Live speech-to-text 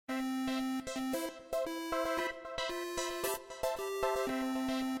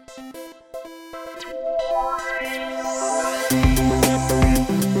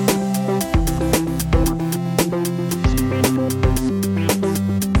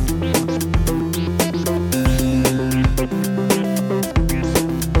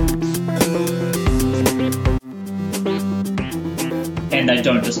And they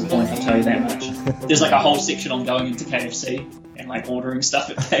don't disappoint, I'll tell you that much. There's like a whole section on going into KFC and like ordering stuff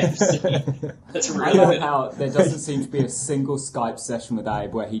at KFC. That's I really love good. how there doesn't seem to be a single Skype session with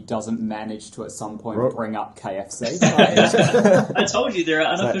Abe where he doesn't manage to at some point bring up KFC. I told you there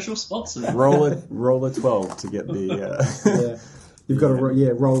are unofficial sponsors. Roll a 12 to get the You've got to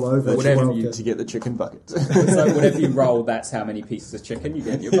roll over Whatever to get the chicken bucket. So whatever you roll, that's how many pieces of chicken you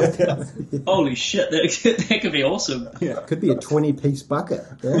get in your bucket. Holy shit, that could be awesome. It could be a 20-piece bucket.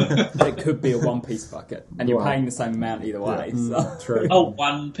 Yeah. It could be a one-piece bucket, and you're paying the same amount either way. So. True. Oh,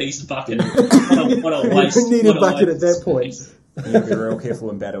 one-piece bucket. What a waste. You need a bucket at that point. You gotta be real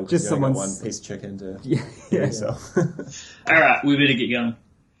careful in battle. Just you only get someone's- one piece of chicken to Yeah. yourself. Alright, we better get going.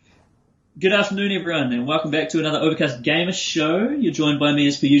 Good afternoon, everyone, and welcome back to another Overcast Gamer Show. You're joined by me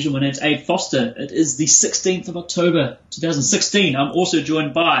as per usual. My name's Abe Foster. It is the 16th of October, 2016. I'm also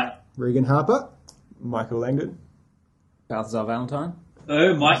joined by... Regan Harper. Michael Langdon. Balthazar Valentine.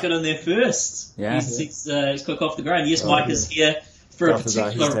 Oh, Mike got in there first. Yeah. He's quick off the ground. Yes, Mike is here for a Balthazar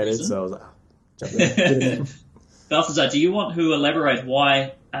particular hesitated, reason. so I was like, jump in. Get him in. Balthazar, do you want to elaborate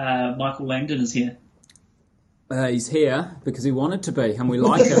why Michael Langdon is here? He's here because he wanted to be, and we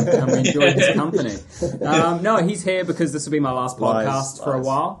like him, and we enjoy his company. No, he's here because this will be my last podcast for a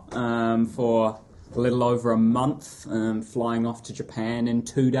while, for a little over a month, flying off to Japan in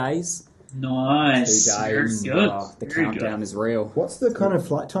 2 days. Nice. 2 days. Very good. The Very countdown good. is real. What's the kind of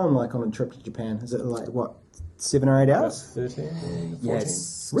flight time like on a trip to Japan? Is it like, 7 or 8 hours? 13, 14.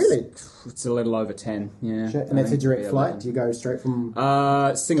 Yes. Really? It's a little over 10, yeah. Shit. And that's a I think direct it'll be flight? 11. Do you go straight from...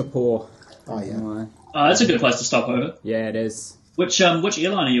 Singapore. Oh, yeah. Anyway. That's a good place to stop over. Yeah, it is. Which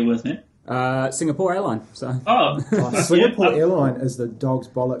airline are you with, man? Singapore Airline. So. Oh, Singapore yeah, Airline is the dog's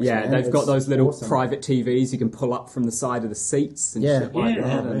bollocks. Yeah, man. they've got It's those little awesome. private TVs you can pull up from the side of the seats and Yeah. shit like Yeah.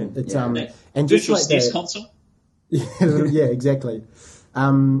 that. Oh, And, It's, yeah. and just virtual like SNES that... console. Yeah, exactly.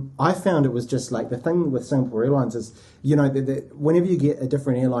 I found it was just like the thing with Singapore Airlines is, whenever you get a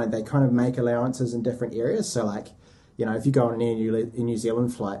different airline, they kind of make allowances in different areas. So, like, if you go on an Air New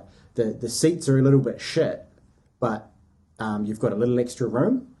Zealand flight, the seats are a little bit shit, but you've got a little extra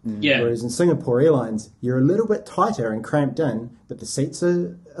room. Yeah. Whereas in Singapore Airlines, you're a little bit tighter and cramped in, but the seats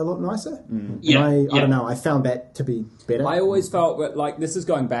are a lot nicer. Yeah, And I yeah. don't know, I found that to be better. I always felt that, like, this is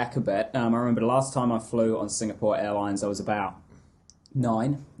going back a bit. I remember the last time I flew on Singapore Airlines, I was about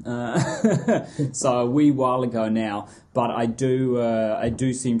 9. So a wee while ago now. But I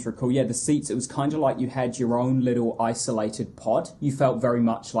do seem to recall, the seats, it was kind of like you had your own little isolated pod. You felt very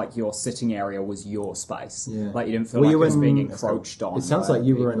much like your sitting area was your space. Yeah. Like you didn't feel Were like it you was in- being encroached on. It sounds by like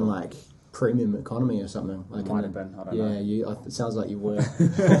you were in, people. like, premium economy or something. Like Might have been, I don't know. Yeah, it sounds like you were. You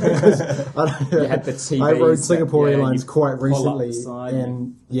had the TVs I rode that- Singapore yeah, Airlines you quite pull up the recently, side.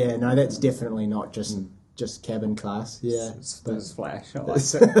 and that's definitely not just cabin class. Yeah, Those flash. I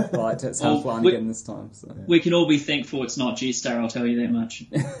liked it. I liked it. So I'm flying again this time. So. We can all be thankful it's not G-Star, I'll tell you that much.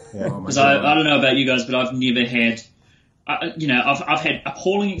 Oh my Because God. I don't know about you guys, but I've never had... I've had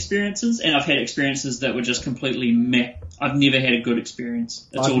appalling experiences, and I've had experiences that were just completely meh. I've never had a good experience.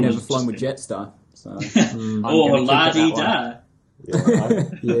 It's I've all never just- flown with Jetstar. So Or la-di-da.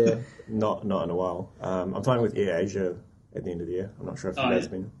 Yeah. Not in a while. I'm flying with Air Asia at the end of the year. I'm not sure if you guys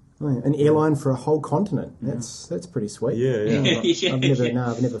have been. Oh, yeah. An airline for a whole continent. That's pretty sweet. Yeah.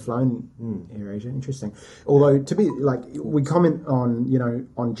 I've never flown AirAsia. Interesting. Although to be like, we comment on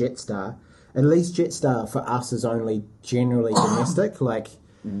on Jetstar. At least Jetstar for us is only generally domestic. Like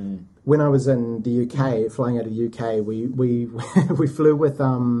when I was in the UK, flying out of the UK, we we flew with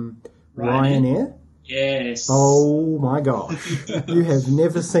Ryanair. Yes. Oh my gosh! You have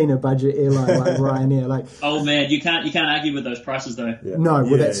never seen a budget airline like Ryanair. Like, Oh man, you can't argue with those prices though. Yeah. no, well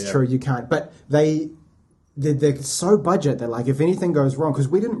Yeah, that's yeah. true. You can't. But they're so budget that like if anything goes wrong, because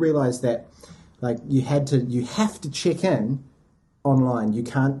we didn't realize that like you have to check in online. You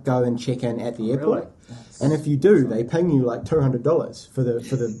can't go and check in at the airport. really? And if you do, they ping you like $200 for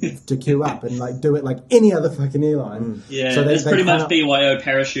the to queue up and like do it like any other fucking airline. Yeah, So it's pretty much can't- BYO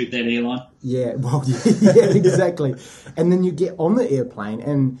parachute, that airline. Yeah, well, yeah, exactly. And then you get on the airplane,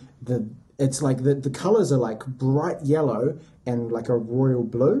 and it's like the colours are like bright yellow and like a royal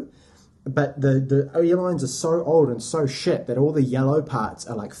blue, but the airlines are so old and so shit that all the yellow parts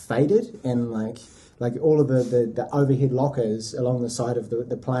are like faded and like Like all of the overhead lockers along the side of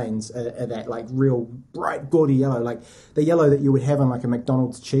the planes are that like real bright gaudy yellow, like the yellow that you would have on like a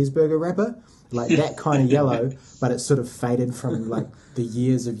McDonald's cheeseburger wrapper, like that kind of yellow, but it's sort of faded from like the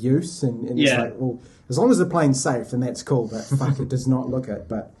years of use, and it's like, well, as long as the plane's safe, then that's cool. But fuck, it does not look it.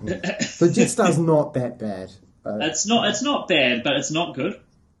 But the Jetstar's not that bad. It's not bad, but it's not good,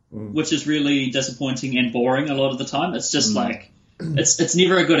 which is really disappointing and boring a lot of the time. It's just like. It's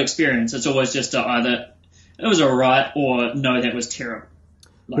never a good experience. It's always just either it was alright or no, that was terrible.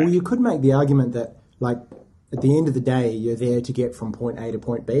 Well, you could make the argument that, like, at the end of the day, you're there to get from point A to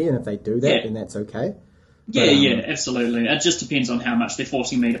point B, and if they do that, then that's okay. Yeah, absolutely. It just depends on how much they're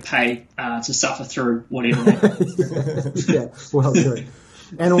forcing me to pay to suffer through whatever. Yeah, well, true.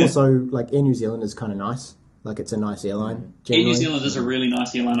 And also, like, Air New Zealand is kind of nice. Like, it's a nice airline. Air New Zealand is a really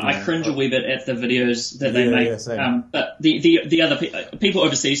nice airline. I cringe a wee bit at the videos that they make. But the other people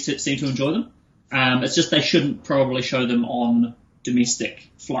overseas seem to enjoy them. It's just they shouldn't probably show them on domestic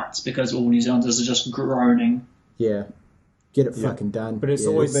flights because all New Zealanders are just groaning. Yeah. Get it fucking done. But it's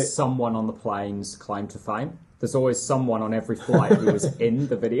always someone on the plane's claim to fame. There's always someone on every flight who was in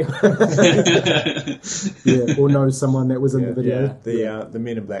the video. Yeah, or knows someone that was in the video. Yeah. The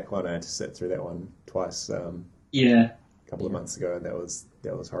Men in Black one, I had to sit through that one twice. A couple of months ago, and that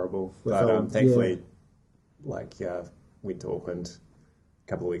was horrible. But thankfully, went to Auckland a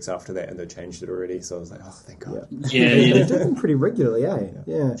couple of weeks after that, and they changed it already. So I was like, oh, thank God. Yeah. They do them pretty regularly, eh?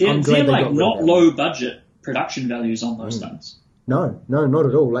 Yeah. They're like not low budget production values on those things. No, not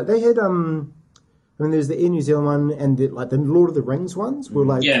at all. Like they had there's the Air New Zealand one, and the Lord of the Rings ones were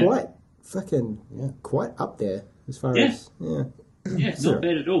like quite up there as far as not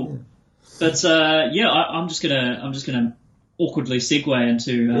bad at all. Yeah. But I'm just gonna awkwardly segue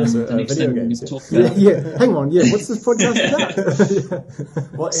into the next thing we're going to talk about. Yeah, hang on. Yeah, what's this podcast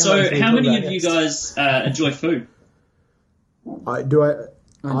about? So, how many of you guys enjoy food? I enjoy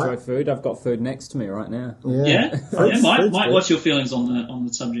food. I've got food next to me right now. Yeah. Mike, what's your feelings on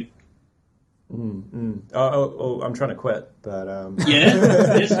the subject? I'm trying to quit, but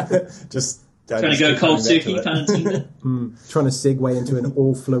just trying to go cold turkey, pun intended. Trying to segue into an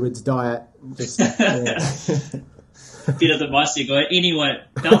all fluids diet. Better than my segue. Anyway,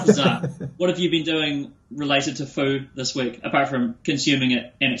 Balthazar, what have you been doing related to food this week, apart from consuming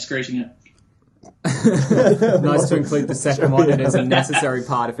it and excreting it? Nice to include the second one. It is a necessary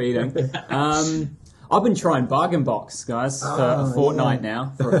part of eating. I've been trying Bargain Box, guys, for a fortnight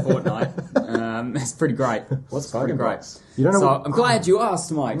now. It's pretty great. What's Bargain Box? You don't know. I'm glad you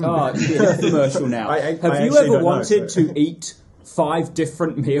asked, Mike. It's a commercial now. Have you ever wanted to eat 5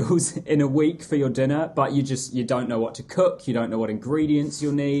 different meals in a week for your dinner, but you don't know what to cook, you don't know what ingredients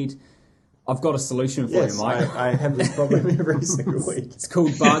you'll need? I've got a solution for you, Mike. I have this problem every single week. It's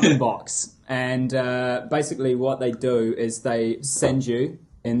called Bargain Box, and basically what they do is they send you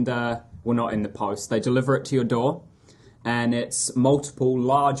not in the post, they deliver it to your door, and it's multiple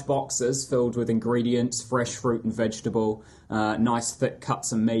large boxes filled with ingredients, fresh fruit and vegetable, nice thick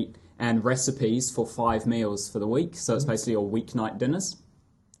cuts of meat, and recipes for 5 meals for the week. So it's basically your weeknight dinners.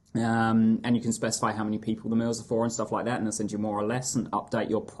 And you can specify how many people the meals are for and stuff like that, and they'll send you more or less and update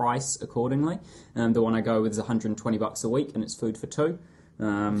your price accordingly. The one I go with is $120 a week, and it's food for 2.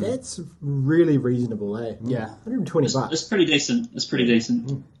 That's really reasonable, eh? Yeah. $120. It's pretty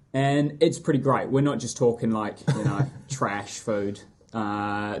decent. And it's pretty great. We're not just talking like, trash food.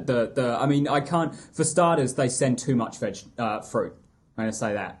 For starters, they send too much fruit. I'm going to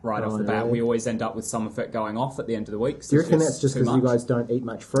say that right off the bat. We always end up with some of it going off at the end of the week. Do you reckon that's just because you guys don't eat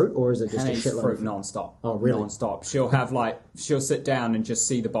much fruit, or is it just a shitload fruit of fruit? Non-stop. Oh, really? Non-stop. She'll sit down and just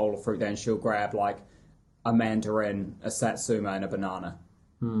see the bowl of fruit there, and she'll grab like a mandarin, a satsuma, and a banana.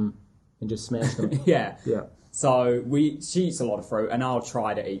 And just smash them. Yeah. So she eats a lot of fruit, and I'll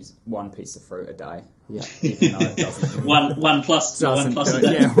try to eat 1 piece of fruit a day. Yeah, even though it doesn't. one plus a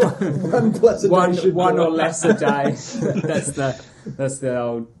day. Yeah, one plus a day. One or less a day. That's the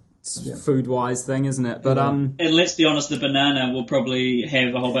old food-wise thing, isn't it? But and let's be honest, the banana will probably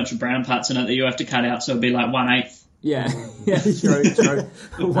have a whole bunch of brown parts in it that you have to cut out, so it'll be like 1/8. Yeah, true.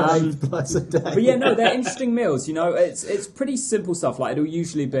 1/8 plus a day. But yeah, no, they're interesting meals. It's pretty simple stuff. Like it'll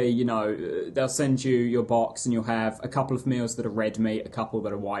usually be, they'll send you your box and you'll have a couple of meals that are red meat, a couple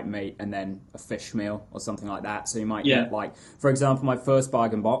that are white meat, and then a fish meal or something like that. So you might get like, for example, my first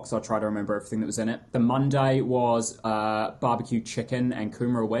Bargain Box, I'll try to remember everything that was in it. The Monday was barbecue chicken and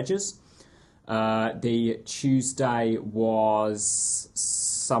kumara wedges. The Tuesday was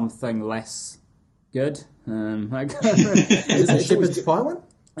something less good. Is it shepherd's pie one?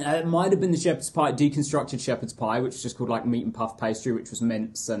 It might have been the shepherd's pie, deconstructed shepherd's pie, which is just called like meat and puff pastry, which was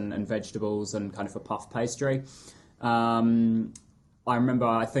mince and vegetables and kind of a puff pastry. I remember,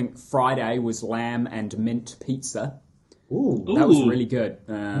 I think Friday was lamb and mint pizza. Ooh. That was really good.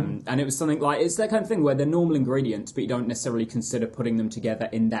 And it was something like, it's that kind of thing where they're normal ingredients, but you don't necessarily consider putting them together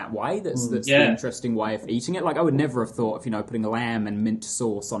in that way. That's the interesting way of eating it. Like, I would never have thought of, putting lamb and mint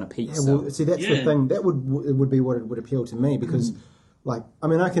sauce on a pizza. Yeah, well, see, that's the thing. That would be what it would appeal to me because, I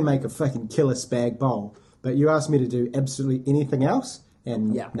can make a fucking killer spag bowl, but you ask me to do absolutely anything else,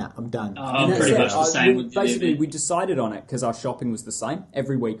 and I'm done. I'm pretty much the same. We decided on it because our shopping was the same.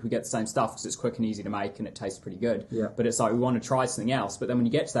 Every week we get the same stuff because it's quick and easy to make and it tastes pretty good. Yeah. But it's like we want to try something else. But then when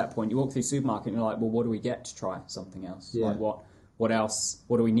you get to that point, you walk through the supermarket and you're like, well, what do we get to try something else? Yeah. Like what else?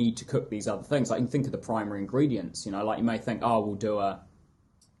 What do we need to cook these other things? Like you can think of the primary ingredients. Like you may think, we'll do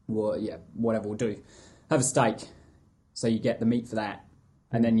whatever we'll do. Have a steak. So you get the meat for that.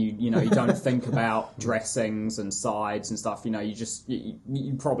 And then you don't think about dressings and sides and stuff.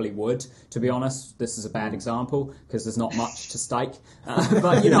 You probably would. To be honest, this is a bad example because there's not much to steak.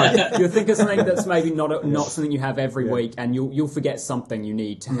 But you'll think of something that's maybe not something you have every week, and you'll forget something you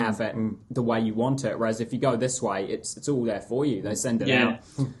need to have it the way you want it. Whereas if you go this way, it's all there for you. They send it out,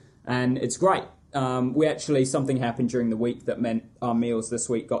 and it's great. Something happened during the week that meant our meals this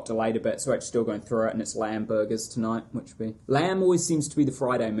week got delayed a bit, so we're actually still going through it, and it's lamb burgers tonight, lamb always seems to be the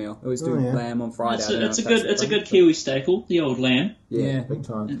Friday meal. I always do lamb on Friday. It's a good Kiwi staple, the old lamb. Yeah, big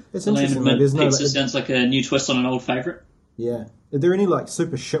time. It's lamb interesting. and mint pizza sounds like a new twist on an old favourite. Yeah. Are there any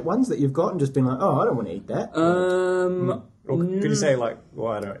super shit ones that you've got and just been like, I don't want to eat that? Or could you say I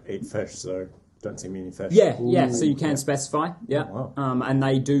don't eat fish, so don't see many fish. Yeah, so you can specify. Yeah. Oh, wow. And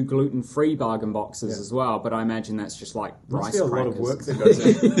they do gluten-free bargain boxes as well, but I imagine that's just like rice crackers. Must be a lot of work that goes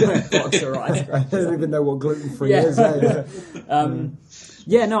in. Box of rice crackers. I don't even know what gluten-free is. I'm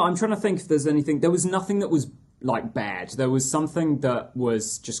trying to think if there's anything. There was nothing that was bad. There was something that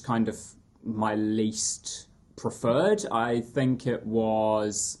was just kind of my least preferred. I think it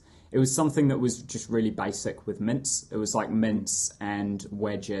was something that was just really basic with mince. It was like mince and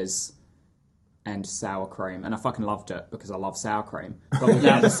wedges and sour cream, and I fucking loved it because I love sour cream. But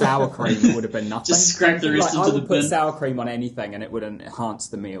without the sour cream, it would have been nothing. Just scrape the rest into the bin. I would put sour cream on anything, and it would enhance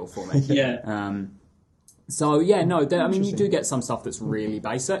the meal for me. You do get some stuff that's really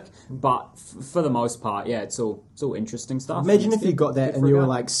basic, but for the most part, it's all interesting stuff. Imagine if you got that and you were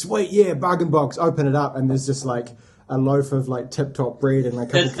like, sweet, bargain box, open it up, and there's just a loaf of tip-top bread and a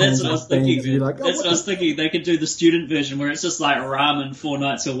couple of That's what I was thinking. That's what I was thinking. They could do the student version where it's just ramen 4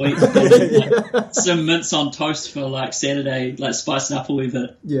 nights a week. Some mince on toast for Saturday, spicing up a wee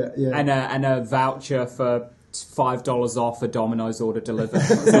bit. Yeah. And a voucher for $5 off a Domino's order delivered.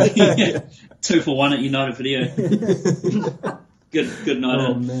 2 for 1 at United Video. Good night.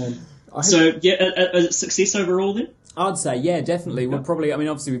 Oh man. A success overall then? I'd say, definitely. We're probably,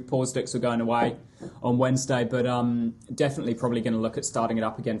 obviously with Pause Sticks, we're going away on Wednesday, but definitely probably going to look at starting it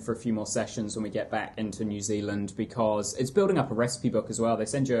up again for a few more sessions when we get back into New Zealand, because it's building up a recipe book as well. They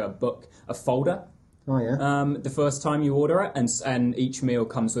send you a folder. Oh, yeah. The first time you order it, and each meal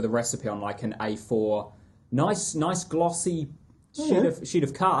comes with a recipe on an A4, nice glossy sheet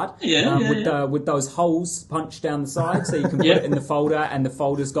of card with those holes punched down the side, so you can put it in the folder, and the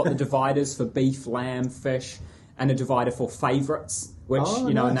folder's got the dividers for beef, lamb, fish, and a divider for favourites, which,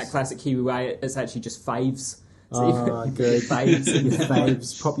 in that classic Kiwi way, it's actually just faves. So good. Faves. Your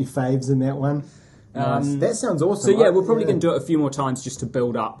faves. Pop your faves in that one. Nice. That sounds awesome. So, we're probably going to do it a few more times just to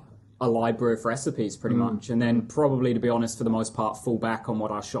build up a library of recipes, pretty much. And then probably, to be honest, for the most part, fall back on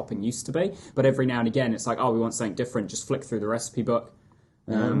what our shopping used to be. But every now and again, it's we want something different. Just flick through the recipe book.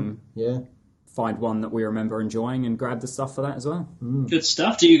 Find one that we remember enjoying and grab the stuff for that as well. Good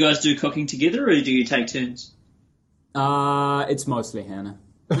stuff. Do you guys do cooking together, or do you take turns? It's mostly Hannah.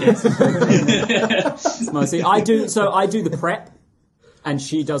 It's mostly I do the prep, and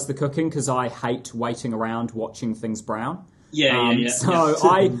she does the cooking because I hate waiting around watching things brown. So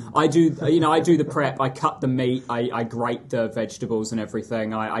I do the prep. I cut the meat. I grate the vegetables and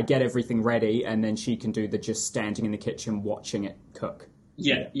everything. I get everything ready, and then she can do the just standing in the kitchen watching it cook.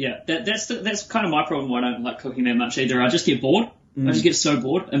 That's kind of my problem. I don't like cooking that much either. I just get bored. I just get so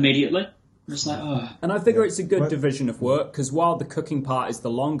bored immediately. Just And I figure it's a good division of work, because while the cooking part is the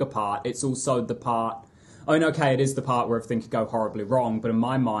longer part, it's also the part... it is the part where everything could go horribly wrong, but in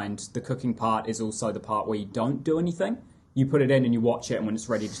my mind, the cooking part is also the part where you don't do anything. You put it in and you watch it, and when it's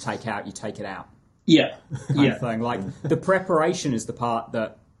ready to take out, you take it out. Kind of thing. The preparation is the part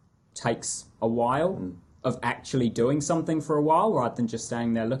that takes a while. of actually doing something for a while rather than just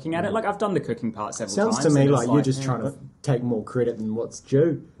standing there looking at it. Like, I've done the cooking part several times. Sounds to me like you're just trying to take more credit than what's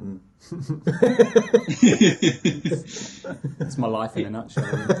due. It's my life in a nutshell.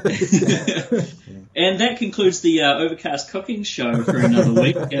 And that concludes the Overcast cooking show for another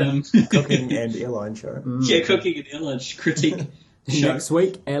week. Cooking and airline show. Yeah, cooking and airline critique show. Next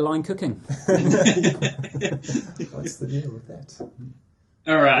week, airline cooking. What's the deal with that?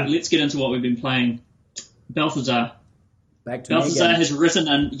 All right, let's get into what we've been playing. Balthazar. Back to Balthazar me again. has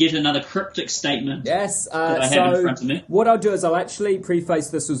written yet another cryptic statement. Yes, that I have in front of me. What I'll do is I'll actually preface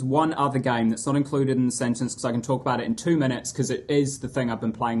this with one other game that's not included in the sentence because I can talk about it in 2 minutes because it is the thing I've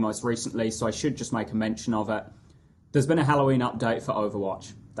been playing most recently, so I should just make a mention of it. There's been a Halloween update for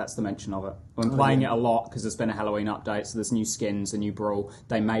Overwatch. That's the mention of it. I've been playing it a lot because there's been a Halloween update, so there's new skins, a new brawl.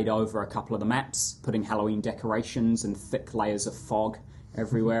 They made over a couple of the maps, putting Halloween decorations and thick layers of fog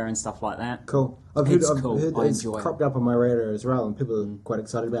everywhere and stuff like that. Cool. I've heard it's cropped up on my radar as well, and people are quite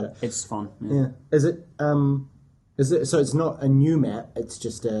excited about it. It's fun. Yeah. Is it? So it's not a new map. It's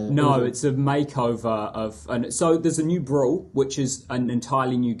just a. No, it's a makeover of. So there's a new brawl, which is an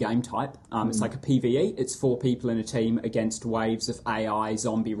entirely new game type. It's like a PvE. It's 4 people in a team against waves of AI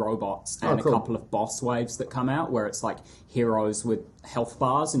zombie robots and a couple of boss waves that come out, where it's like heroes with health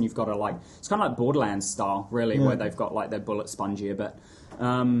bars, and you've got to it's kind of like Borderlands style, really, where they've got like their bullet spongy a bit.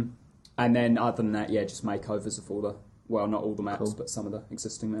 And then other than that, just makeovers of all the. Well, not all the maps, but some of the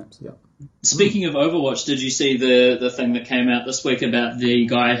existing maps. Yeah. Speaking of Overwatch, did you see the thing that came out this week about the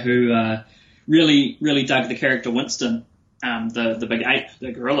guy who really dug the character Winston, the big ape,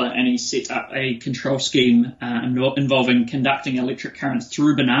 the gorilla, and he set up a control scheme involving conducting electric currents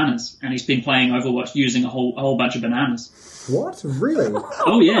through bananas, and he's been playing Overwatch using a whole bunch of bananas. What? Really?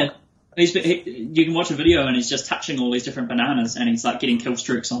 Oh yeah. You can watch a video and he's just touching all these different bananas and he's like getting kill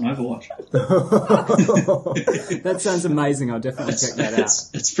streaks on Overwatch. That sounds amazing. I'll definitely check that out.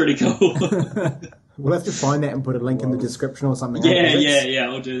 It's pretty cool. We'll have to find that and put a link in the description or something. Yeah.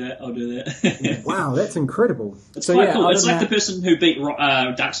 I'll do that. Wow, that's incredible. It's quite cool. It's like the person who beat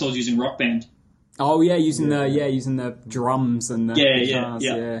Dark Souls using Rock Band. Oh yeah, using the drums and the guitars.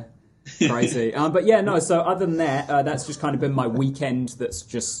 Yeah. Crazy. So other than that, that's just kind of been my weekend that's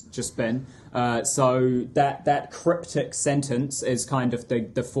just been. So that cryptic sentence is kind of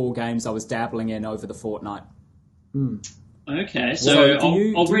the 4 games I was dabbling in over the fortnight. Okay, so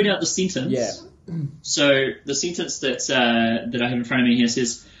I'll read out the sentence. Yeah. So the sentence that I have in front of me here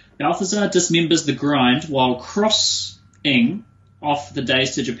says, Balthazar dismembers the grind while crossing off the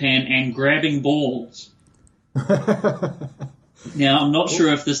days to Japan and grabbing balls. Now, I'm not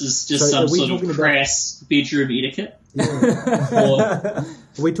sure if this is just some sort of crass bedroom etiquette. Yeah.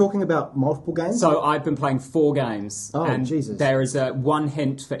 Are we talking about multiple games? So I've been playing 4 games. Oh, and Jesus. There is one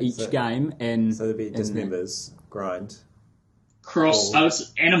hint for each game. So there'll be dismembers, grind.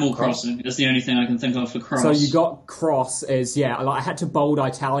 It's Animal Crossing is the only thing I can think of for cross. So you got cross is, I had to bold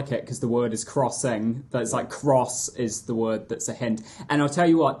italic it because the word is crossing. But it's like cross is the word that's a hint. And I'll tell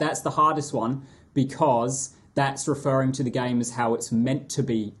you what, that's the hardest one because that's referring to the game as how it's meant to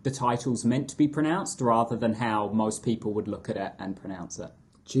be, the title's meant to be pronounced, rather than how most people would look at it and pronounce it.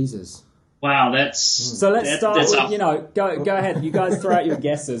 Jesus. Wow, that's... So let's start with, go ahead. You guys throw out your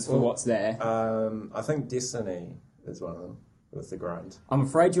guesses for what's there. I think Destiny is one of them, with the grind. I'm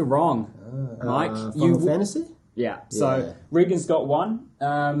afraid you're wrong, Mike. Final Fantasy? Yeah. So Regan's got one.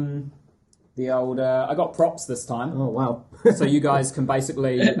 The old... I got props this time. Oh, wow. So you guys can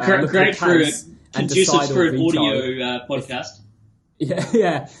basically... great for conducive for an veto. audio podcast.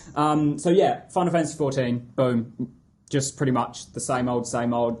 Yeah. Final Fantasy 14, boom. Just pretty much the same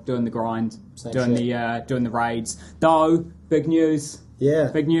old, doing the grind, doing the raids. Though, big news.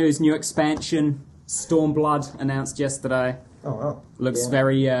 Yeah. Big news, new expansion, Stormblood, announced yesterday. Oh, wow. Looks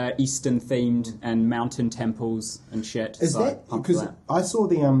very Eastern themed and mountain temples and shit. Is that because I saw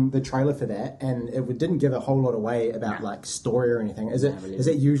the trailer for that and it didn't give a whole lot away about like story or anything. Is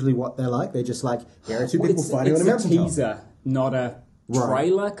that usually what they're like? They're just like, here are 2 people fighting on a mountain. It's a teaser, not a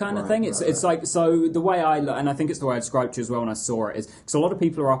trailer kind of thing. It's like, so the way and I think it's the way I described it as well when I saw it, is because a lot of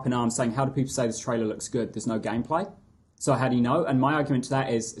people are up in arms saying, how do people say this trailer looks good? There's no gameplay. So how do you know? And my argument to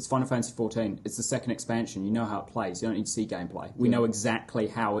that is, it's Final Fantasy 14. It's the second expansion. You know how it plays. You don't need to see gameplay. We know exactly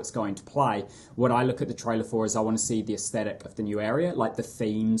how it's going to play. What I look at the trailer for is I want to see the aesthetic of the new area, like the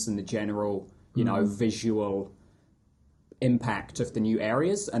themes and the general, visual impact of the new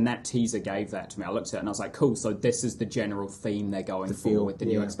areas. And that teaser gave that to me. I looked at it and I was like, cool, so this is the general theme they're going for with the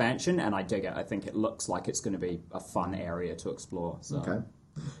new expansion. And I dig it. I think it looks like it's going to be a fun area to explore. So. Okay.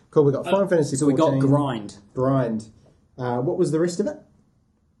 Cool, we got Final Fantasy 14. So we got Grind. What was the rest of it?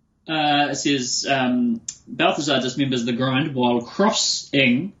 It says Balthazar dismembers the grind while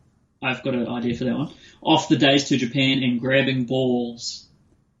crossing. I've got an idea for that one. Off the days to Japan and grabbing balls.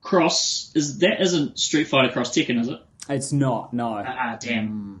 Cross isn't Street Fighter Cross Tekken, is it? It's not. No. Ah,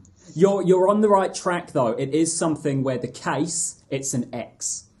 damn. You're on the right track though. It is something where the case it's an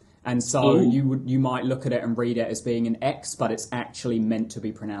X. And so you might look at it and read it as being an X, but it's actually meant to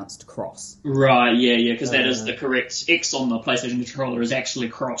be pronounced cross. Right, yeah, because that is the correct X on the PlayStation controller is actually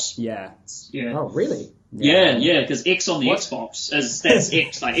cross. Yeah. Yeah. Oh, really? Yeah, because X on the Xbox that's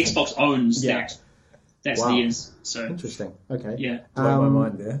X. Like Xbox owns that. That's the S. So interesting. Okay. Yeah. Blow my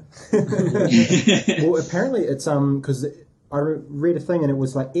mind there. Well, apparently it's because I read a thing and it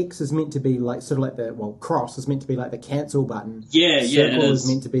was like X is meant to be like sort of like cross is meant to be like the cancel button. Circle is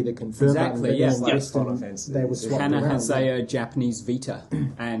meant to be in confirm button. Exactly. Yeah. They were swapped Hannah around. has a Japanese Vita,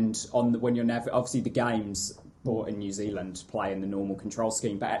 and when you're obviously the games bought in New Zealand play in the normal control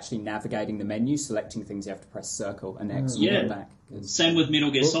scheme, but actually navigating the menu, selecting things, you have to press circle and X. Back. Same with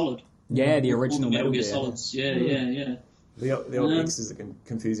Metal Gear Solid. Yeah, the original Metal Gear Solids. Yeah. The old X is a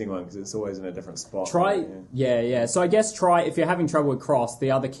confusing one because it's always in a different spot. So I guess try, if you're having trouble with cross,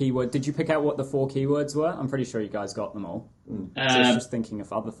 the other keyword, did you pick out what the 4 keywords were? I'm pretty sure you guys got them all. So I was just thinking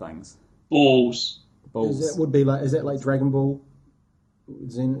of other things. Balls. Is that like Dragon Ball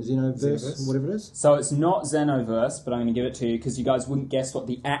Xenoverse, whatever it is? So it's not Xenoverse, but I'm going to give it to you because you guys wouldn't guess what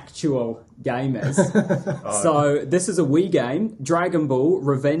the actual game is. So this is a Wii game, Dragon Ball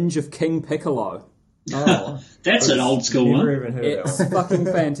Revenge of King Piccolo. Oh, that's an old school one. It's fucking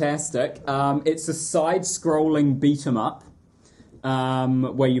fantastic. It's a side-scrolling beat-em-up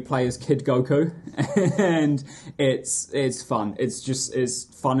where you play as Kid Goku, and it's fun. It's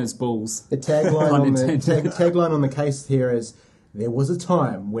fun as balls. The tagline on the case here is, "There was a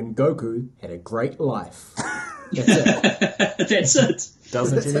time when Goku had a great life." That's it. That's it.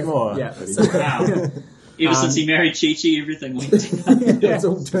 Doesn't anymore. Yeah. Wow. Ever since he married Chi-Chi, everything went down. It's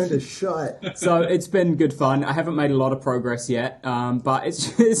all turned to shite. So it's been good fun. I haven't made a lot of progress yet, but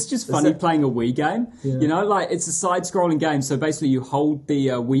it's just funny playing a Wii game. Yeah. You know, like it's a side-scrolling game. So basically, you hold the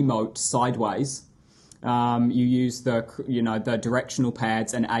Wiimote sideways. You use the directional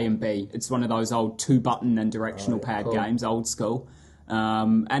pads and A and B. It's one of those old 2-button and directional pad games, old school.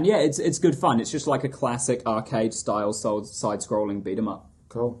 And yeah, it's good fun. It's just like a classic arcade style side-scrolling beat 'em up.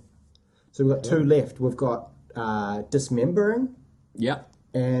 Cool. So we've got 2 left. We've got Dismembering. Yep.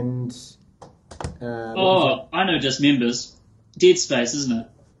 And... I know Dismembers. Dead Space, isn't it?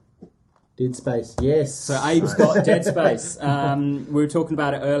 Dead Space, yes. So Abe's got Dead Space. We were talking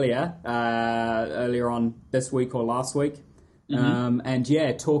about it earlier on this week or last week. And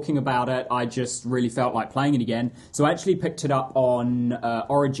yeah, talking about it, I just really felt like playing it again. So I actually picked it up on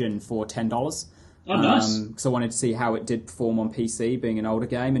Origin for $10. Oh, nice. Because I wanted to see how it did perform on PC, being an older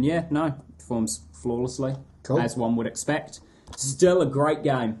game. And yeah, no, it performs flawlessly, as one would expect. Still a great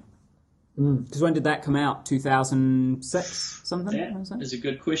game. Because when did that come out? 2006? Something? That is a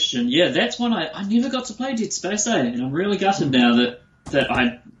good question. Yeah, that's one I never got to play Dead Space, and I'm really gutted now that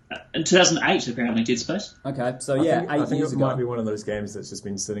I... In 2008, apparently, Dead Space. Okay, so yeah, 8 years it ago. might be one of those games that's just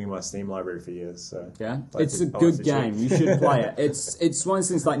been sitting in my Steam library for years. So yeah, it's a good game. You should play it. It's one of those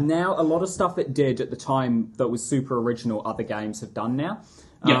things like now, a lot of stuff it did at the time that was super original, other games have done now.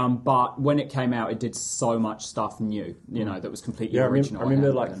 But when it came out, it did so much stuff new, that was completely original. I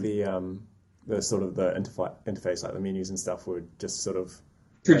remember like the sort of the interface, like the menus and stuff were just sort of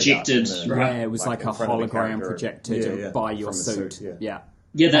projected, right? Yeah, it was like a hologram projected by your suit.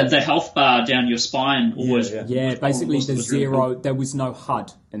 Yeah, the health bar down your spine always. Yeah, basically there was no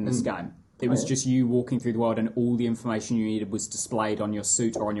HUD in this game. It was just you walking through the world and all the information you needed was displayed on your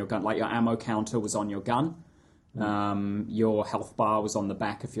suit or on your gun. Like your ammo counter was on your gun. Your health bar was on the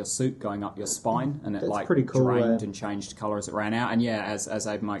back of your suit going up your spine, and it pretty cool, drained and changed colour as it ran out. And yeah, as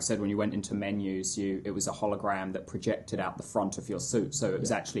Abe Mike said, when you went into menus, it was a hologram that projected out the front of your suit. So it was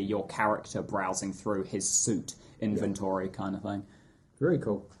actually your character browsing through his suit inventory kind of thing. Very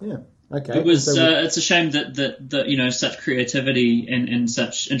cool. Yeah. Okay. It was. It's a shame that such creativity and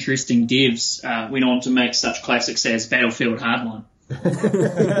such interesting devs went on to make such classics as Battlefield Hardline.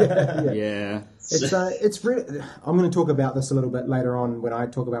 Yeah. It's really. I'm going to talk about this a little bit later on when I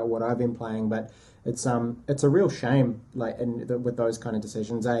talk about what I've been playing, but it's a real shame with those kind of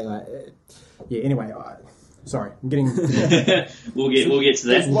decisions. Anyway. Sorry, I'm getting... we'll get to that.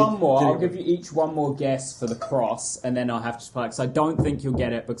 There's one more. I'll give you each one more guess for the cross, and then I'll have to play it, because I don't think you'll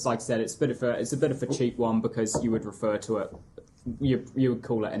get it, because like I said, it's a bit of a cheap one, because you would refer to it... You would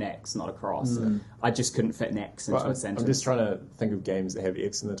call it an X, not a cross. I just couldn't fit an X into a sentence. I'm just trying to think of games that have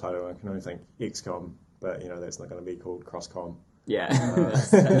X in the title. I can only think XCOM, but that's not going to be called CrossCom. Yeah,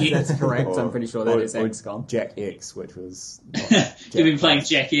 that's correct. I'm pretty sure that is XCOM. Jack X, which was... You've been playing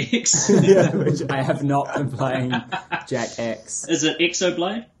Jack X. I have not been playing Jack X. Is it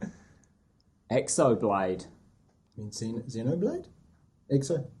Exoblade? Exoblade. I mean, Xenoblade?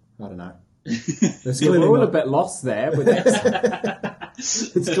 Exo? I don't know. We're all a bit lost there with Exo.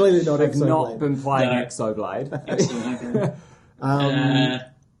 It's clearly not I've Exoblade. not been playing Exoblade. Excellent, okay.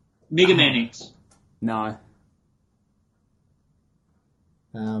 Mega Man X. No.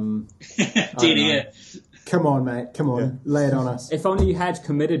 Dead air. Come on, mate. Come on. Lay it on us. If only you had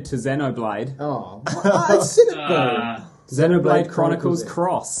committed to Xenoblade. Oh, I said it though. Xenoblade Chronicles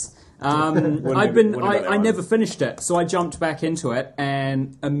Cross. I never finished it, so I jumped back into it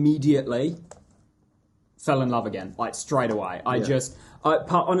and immediately fell in love again, like straight away.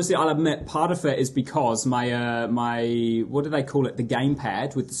 Honestly, I'll admit, part of it is because my what do they call it? The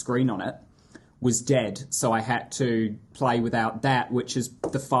gamepad with the screen on it was dead, so I had to play without that, which is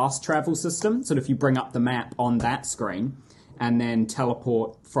the fast travel system. So if you bring up the map on that screen and then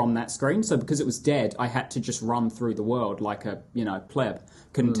teleport from that screen. So because it was dead, I had to just run through the world like a, pleb.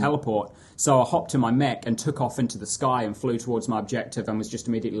 Couldn't teleport. So I hopped in my mech and took off into the sky and flew towards my objective and was just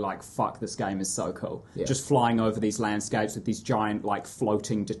immediately like, fuck, this game is so cool. Yeah. Just flying over these landscapes with these giant, like,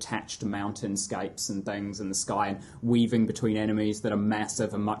 floating, detached mountainscapes and things in the sky and weaving between enemies that are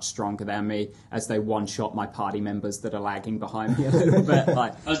massive and much stronger than me as they one-shot my party members that are lagging behind me a little bit.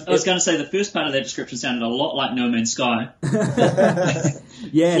 Like, I was going to say, the first part of that description sounded a lot like No Man's Sky.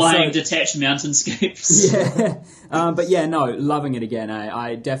 Yeah, flying detached mountainscapes. Yeah, but yeah, no, loving it again.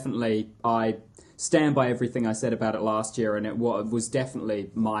 I stand by everything I said about it last year, and it was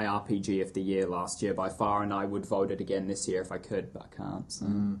definitely my RPG of the year last year by far, and I would vote it again this year if I could, but I can't. So,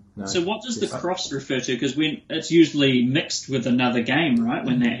 no. So what does the cross refer to? Because it's usually mixed with another game, right,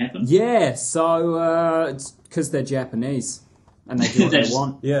 when that happens? Yeah, so it's because they're Japanese, and they do what they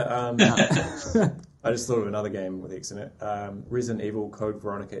want. Yeah, I just thought of another game with X in it. Resident Evil Code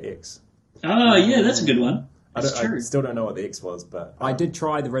Veronica X. Oh, yeah, that's a good one. I still don't know what the X was, but... I did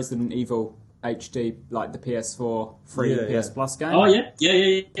try the Resident Evil HD, like the PS4 free PS Plus game. Oh, yeah.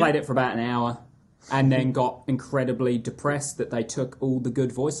 Played it for about an hour, and then got incredibly depressed that they took all the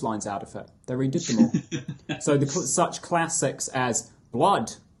good voice lines out of it. They redid them all. So such classics as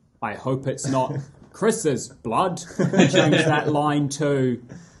Blood, I hope it's not Chris's blood. They changed that line to...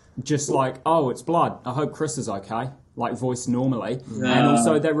 just like, oh, it's blood. I hope Chris is okay. Like voiced normally. And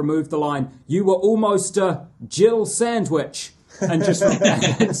also they removed the line, you were almost a Jill sandwich. And just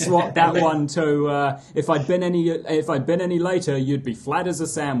swapped that one to, if I'd been any later, you'd be flat as a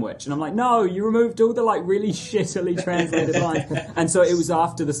sandwich. And I'm like, no, you removed all the like really shittily translated lines. And so it was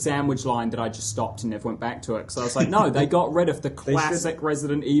after the sandwich line that I just stopped and never went back to it. So I was like, no, they got rid of the classic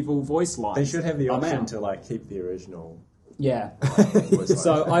Resident Evil voice lines. They should have the option to like keep the original. Yeah.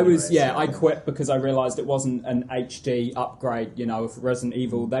 So I quit because I realised it wasn't an HD upgrade, of Resident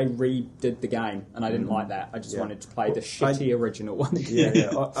Evil. They redid the game, and I didn't like that. I just wanted to play the shitty original one again.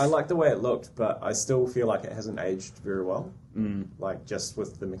 Yeah. I like the way it looked, but I still feel like it hasn't aged very well. Like, just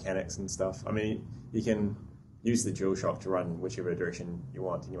with the mechanics and stuff. I mean, you can use the DualShock to run whichever direction you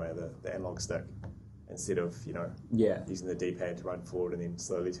want, anyway, the analog stick, instead of, using the D-pad to run forward and then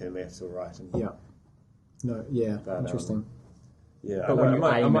slowly turn left or right. And, But, interesting. But when you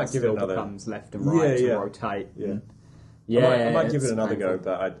aim, it still becomes left and right to rotate. Yeah. I might give it another go,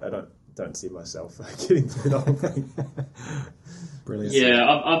 but I don't see myself getting through the whole thing. Brilliant. Yeah,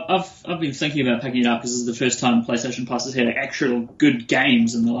 I've been thinking about picking it up because this is the first time PlayStation Plus has had actual good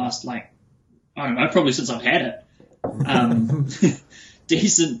games in the last, I don't know, probably since I've had it.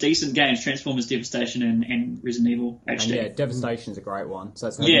 Decent games, Transformers Devastation and Resident Evil HD. And yeah, Devastation's a great one. So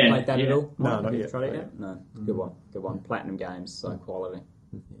have you played that at all? No, not yet. Yet. Tried it yet? No, good one. Platinum Games, so quality.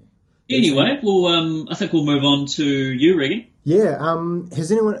 Anyway, I think we'll move on to you, Regan. Yeah,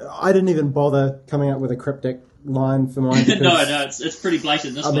 has anyone... I didn't even bother coming up with a cryptic line for mine. No, it's pretty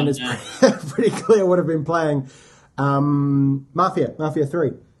blatant, this one. I mean, it's pretty clear what I've been playing. Mafia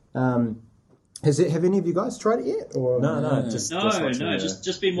 3. Have any of you guys tried it yet? Or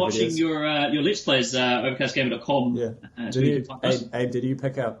just been watching your Let's Plays, overcastgamer.com. Yeah. Abe, did you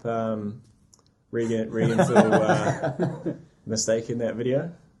pick up Regan's little mistake in that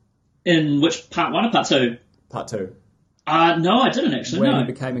video? In which part 1 or part 2? Part 2. No, I didn't actually. When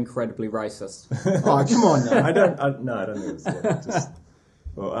he became incredibly racist. Oh, come on! Now. I don't think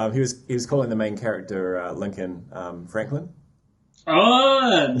it was. He was calling the main character Lincoln Franklin.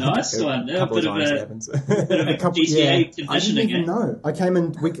 Oh, nice one. A couple of times it happens. Bit of a GTA conditioning. I didn't even know. I came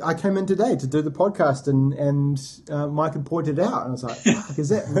in today to do the podcast, and Mike had pointed out, and I was like, "Fuck, did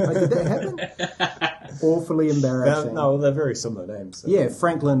that happen?" Awfully embarrassing. No, they're very similar names. So. Yeah,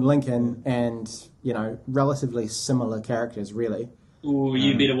 Franklin, Lincoln, and relatively similar characters, really. Oh,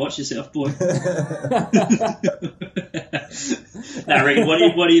 you better watch yourself, boy. Now, Rick,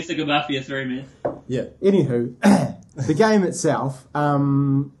 what do you think of Mafia 3, man? Yeah. Anywho, the game itself,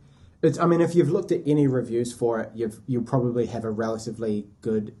 if you've looked at any reviews for it, you'll probably have a relatively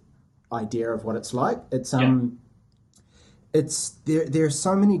good idea of what it's like. There are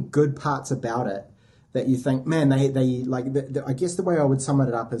so many good parts about it that you think, man, they I guess the way I would sum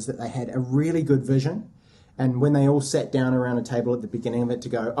it up is that they had a really good vision. And when they all sat down around a table at the beginning of it to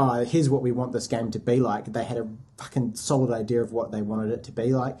go, oh, here's what we want this game to be like, they had a fucking solid idea of what they wanted it to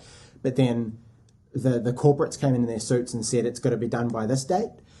be like. But then the corporates came in their suits and said it's got to be done by this date.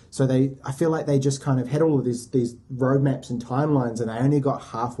 So I feel like they just kind of had all of these roadmaps and timelines, and they only got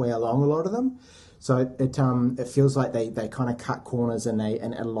halfway along a lot of them. So it feels like they kind of cut corners, and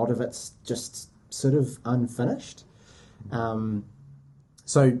a lot of it's just sort of unfinished.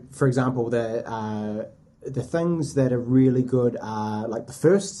 So, for example, the things that are really good are like the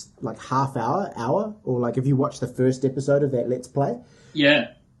first half hour, or like if you watch the first episode of that Let's Play.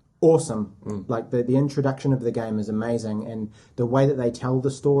 Yeah. Awesome. Like the introduction of the game is amazing, and the way that they tell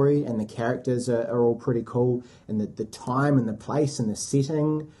the story and the characters are all pretty cool, and the time and the place and the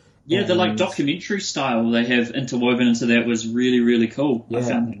setting. Yeah, the documentary style they have interwoven into that was really, really cool. Yeah. I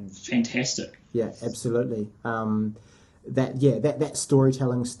found it fantastic. Yeah, absolutely. That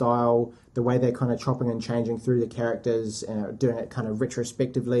storytelling style, the way they're kind of chopping and changing through the characters, doing it kind of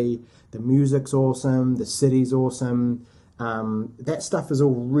retrospectively. The music's awesome. The city's awesome. That stuff is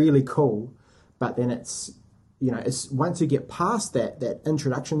all really cool. But then it's once you get past that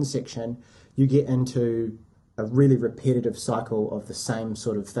introduction section, you get into a really repetitive cycle of the same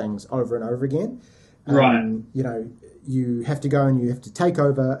sort of things over and over again. Right. You have to go and you have to take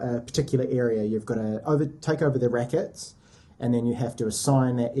over a particular area. You've got to take over the rackets, and then you have to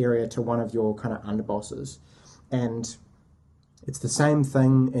assign that area to one of your kind of underbosses. And it's the same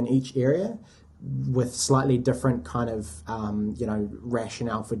thing in each area with slightly different kind of,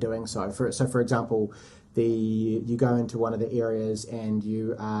 rationale for doing so. For example, you go into one of the areas and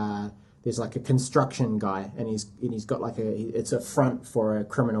there's like a construction guy, and he's got it's a front for a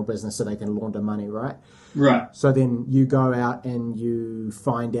criminal business so they can launder money, right? Right. So then you go out and you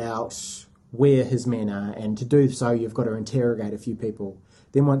find out where his men are, and to do so you've got to interrogate a few people.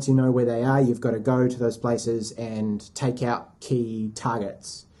 Then once you know where they are, you've got to go to those places and take out key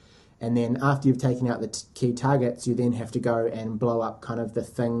targets. And then after you've taken out the key targets, you then have to go and blow up kind of the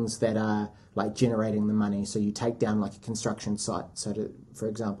things that are like generating the money. So you take down like a construction site, for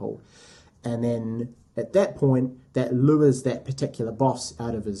example. And then at that point, that lures that particular boss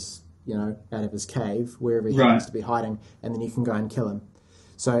out of his cave, wherever he happens to be hiding, and then you can go and kill him.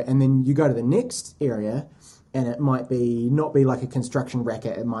 So, and then you go to the next area, and it might not be like a construction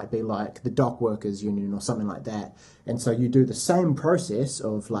racket, it might be like the dock workers union or something like that. And so you do the same process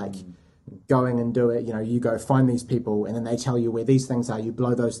of like going and do it, you go find these people, and then they tell you where these things are, you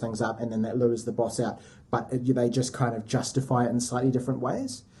blow those things up, and then that lures the boss out. But they just kind of justify it in slightly different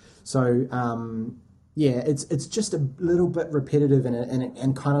ways. So, it's just a little bit repetitive,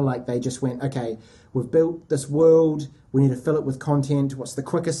 and kind of like they just went, okay, we've built this world, we need to fill it with content. What's the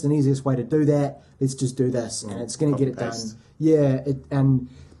quickest and easiest way to do that? Let's just do this, and it's going to get it done. Yeah,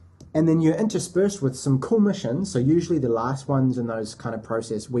 and then you're interspersed with some cool missions. So usually the last ones in those kind of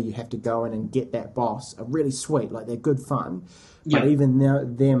process where you have to go in and get that boss are really sweet, like they're good fun. But even now,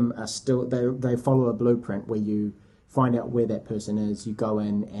 them are still they follow a blueprint where you find out where that person is, you go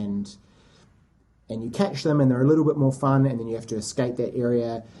in and you catch them, and they're a little bit more fun, and then you have to escape that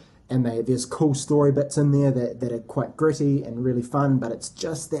area, and there's cool story bits in there that are quite gritty and really fun, but it's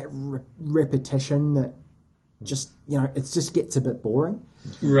just that repetition that just, it just gets a bit boring.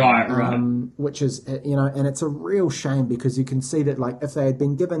 Right. Which is, and it's a real shame, because you can see that, like, if they had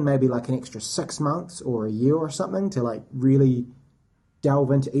been given maybe like an extra 6 months or a year or something to like really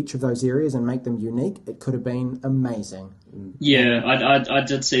delve into each of those areas and make them unique, it could have been amazing. Yeah, I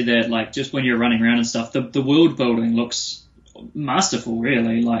did see that, like, just when you're running around and stuff, the world building looks masterful,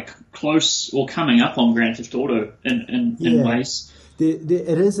 really, like close or coming up on Grand Theft Auto in ways. It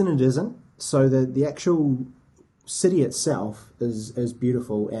is and it isn't. So the actual city itself is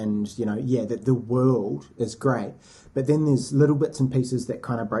beautiful, and the world is great, but then there's little bits and pieces that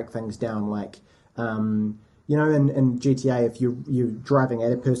kind of break things down, like in GTA, if you're driving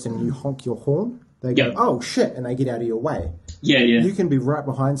at a person and you honk your horn, They go, oh shit, and they get out of your way. Yeah. You can be right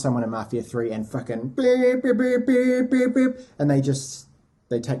behind someone in Mafia 3 and fucking beep, beep, beep, beep, beep, beep, and they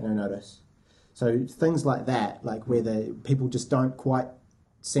take no notice. So things like that, like where the people just don't quite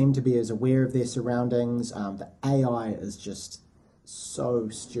seem to be as aware of their surroundings. The AI is just so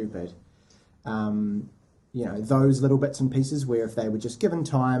stupid. Those little bits and pieces where if they were just given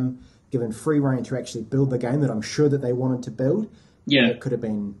time, given free rein to actually build the game that I'm sure that they wanted to build, it could have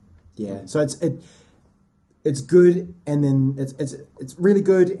been, So it's good, and then it's really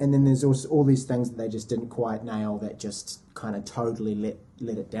good, and then there's also all these things that they just didn't quite nail that just kind of totally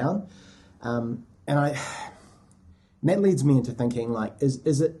let it down. And that leads me into thinking, like,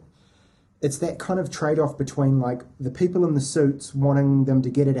 it's that kind of trade-off between, like, the people in the suits wanting them to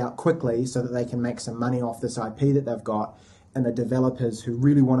get it out quickly so that they can make some money off this IP that they've got, and the developers who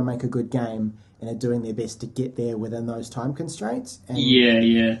really want to make a good game and are doing their best to get there within those time constraints. And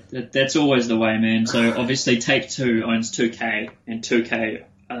that's always the way, man. So obviously Take-Two owns 2K, and 2K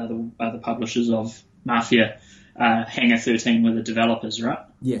are the publishers of Mafia. Hangar 13 were the developers, right?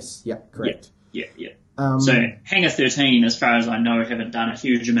 Yes, correct. Yeah. So Hangar 13, as far as I know, haven't done a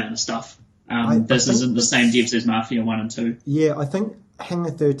huge amount of stuff. This isn't the same devs as Mafia 1 and 2. Yeah, I think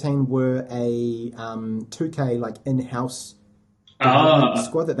Hangar 13 were a 2K like in-house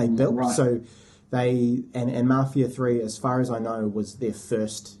squad that they built. Right. So they and Mafia 3, as far as I know, was their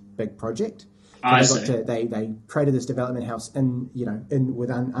first big project. So they created this development house under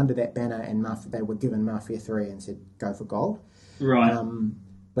that banner, and they were given Mafia 3 and said go for gold. Right.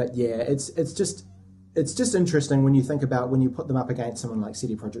 But yeah, it's just interesting when you think about when you put them up against someone like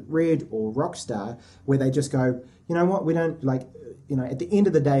CD Projekt Red or Rockstar, where they just go, you know what, we don't like, at the end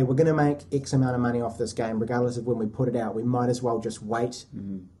of the day, we're going to make X amount of money off this game, regardless of when we put it out. We might as well just wait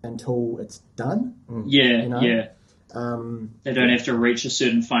until it's done. Yeah. They don't have to reach a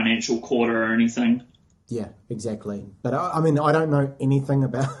certain financial quarter or anything. Yeah, exactly. But I mean, I don't know anything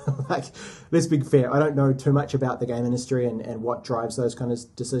about, like, let's be fair, I don't know too much about the game industry and what drives those kind of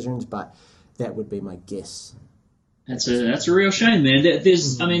decisions, but that would be my guess. That's a real shame, man.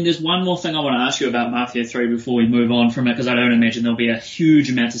 There's one more thing I want to ask you about Mafia 3 before we move on from it, because I don't imagine there'll be a huge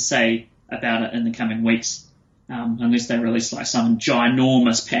amount to say about it in the coming weeks, unless they release like some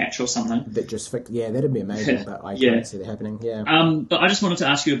ginormous patch or something. That just that'd be amazing, but I can't see that happening. Yeah. But I just wanted to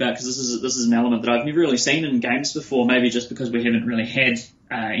ask you about, because this is an element that I've never really seen in games before, maybe just because we haven't really had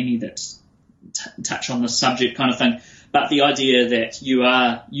any that touch on the subject kind of thing. But the idea that you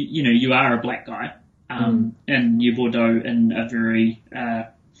are a black guy, in New Bordeaux in a very,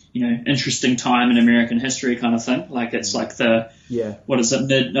 interesting time in American history kind of thing. Like it's like what is it,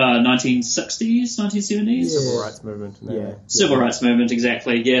 mid 1960s, 1970s? Civil rights movement. Civil rights movement,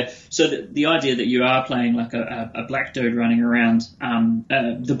 exactly, yeah. So the idea that you are playing like a black dude running around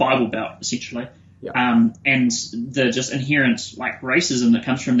the Bible Belt, essentially. Yeah. And the just inherent like racism that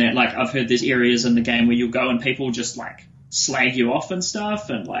comes from that. Like I've heard there's areas in the game where you'll go and people just like slag you off and stuff,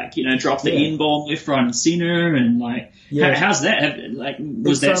 and like drop the N-bomb left, right, and center, and like how's that?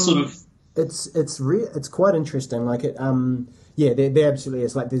 Sort of? It's quite interesting. Like it, there absolutely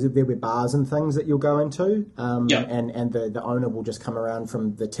is. Like there'll be bars and things that you'll go into, and the owner will just come around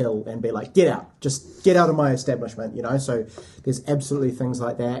from the till and be like, get out, just get out of my establishment, So there's absolutely things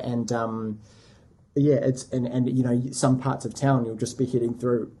like that, and it's and some parts of town you'll just be heading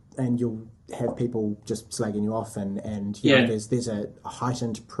through and you'll have people just slagging you off, and there's a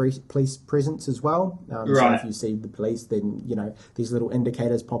heightened police presence as well. So if you see the police, then these little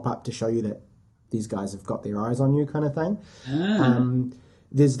indicators pop up to show you that these guys have got their eyes on you, kind of thing.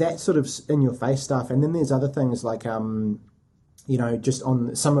 There's that sort of in your face stuff, and then there's other things like just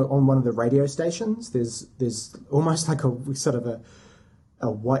on one of the radio stations. There's almost like a sort of a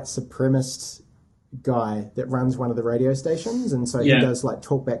white supremacist guy that runs one of the radio stations, and so he does like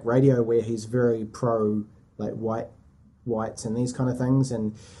talkback radio where he's very pro like whites and these kind of things,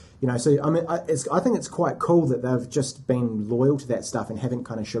 and so I mean I think it's quite cool that they've just been loyal to that stuff and haven't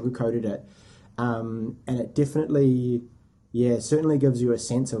kind of sugarcoated it, and it definitely certainly gives you a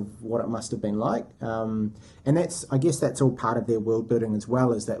sense of what it must have been like, and I guess that's all part of their world building as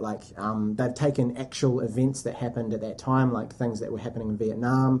well, is that like they've taken actual events that happened at that time, like things that were happening in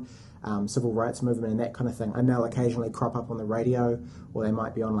Vietnam, civil rights movement and that kind of thing, and they'll occasionally crop up on the radio, or they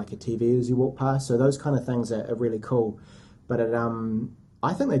might be on like a TV as you walk past. So those kind of things are really cool. But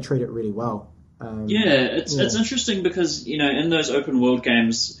I think they treat it really well. It's interesting because in those open world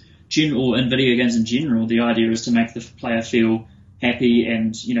games, or in video games in general, the idea is to make the player feel happy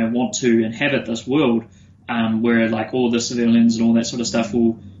and want to inhabit this world, where like all the civilians and all that sort of stuff,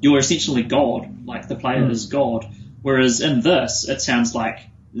 you're essentially God, like the player is God. Whereas in this, it sounds like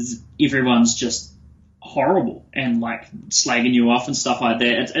everyone's just horrible and like slagging you off and stuff like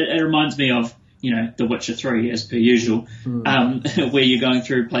that. It reminds me of, The Witcher 3 as per usual, where you're going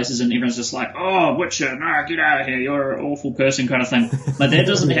through places and everyone's just like, oh, Witcher, no, get out of here, you're an awful person kind of thing. Like that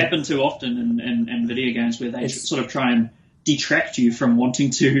doesn't happen too often in video games where they sort of try and detract you from wanting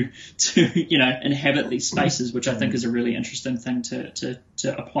to inhabit these spaces, which I think is a really interesting thing to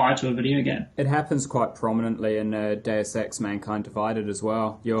apply to a video game. It happens quite prominently in Deus Ex: Mankind Divided as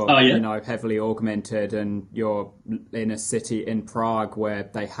well. You're heavily augmented, and you're in a city in Prague where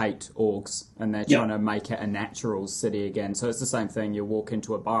they hate orgs and they're trying to make it a natural city again. So it's the same thing. You walk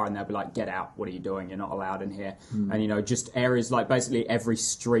into a bar and they'll be like, get out, what are you doing, you're not allowed in here. And just areas like basically every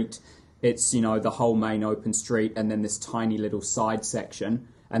street, it's, the whole main open street and then this tiny little side section,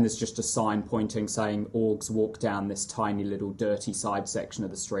 and there's just a sign pointing saying orgs walk down this tiny little dirty side section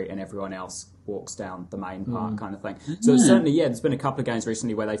of the street and everyone else walks down the main part kind of thing. So it's certainly, there's been a couple of games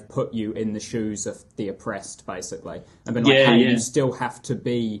recently where they've put you in the shoes of the oppressed, basically. And been like, you still have to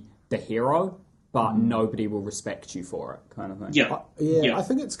be the hero, but nobody will respect you for it, kind of thing. Yeah, I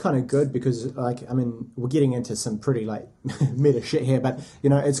think it's kind of good because, we're getting into some pretty, meta shit here, but,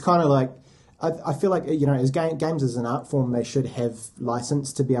 it's kind of like, I feel like, as games as an art form, they should have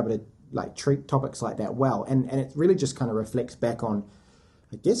license to be able to, treat topics like that well. And it really just kind of reflects back on,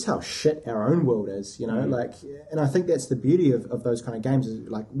 I guess, how shit our own world is, and I think that's the beauty of those kind of games is,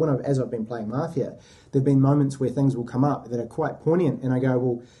 as I've been playing Mafia, there've been moments where things will come up that are quite poignant, and I go,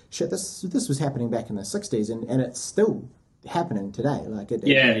 well, shit, this was happening back in the 60s, and it's still happening today.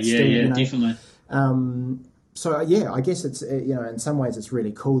 Definitely. So I guess it's, in some ways it's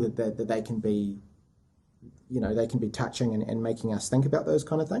really cool that they can be, they can be touching and making us think about those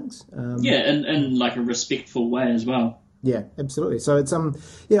kind of things. In like a respectful way as well. Yeah, absolutely. So it's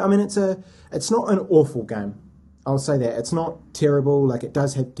it's not an awful game. I'll say that. It's not terrible. Like, it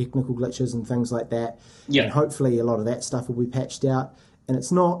does have technical glitches and things like that. Yeah. And hopefully a lot of that stuff will be patched out. And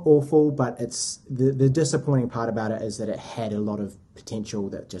it's not awful, but it's the disappointing part about it is that it had a lot of potential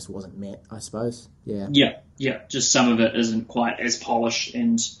that just wasn't met, I suppose. Yeah. Yeah. Just some of it isn't quite as polished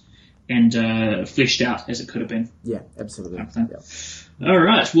and fleshed out as it could have been. Yeah, absolutely. Yeah. All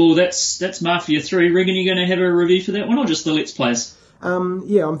right. Well, that's Mafia 3. Reckon you're going to have a review for that one, or just the Let's Plays? I'm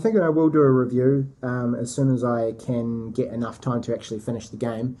thinking I will do a review as soon as I can get enough time to actually finish the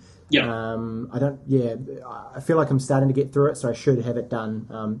game. Yeah. I feel like I'm starting to get through it, so I should have it done.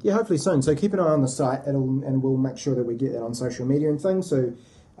 Hopefully soon. So keep an eye on the site, and we'll make sure that we get that on social media and things. So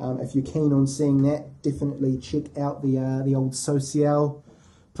if you're keen on seeing that, definitely check out the old social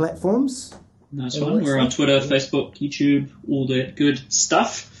platforms. Nice one. We're on Twitter, Facebook, YouTube, all that good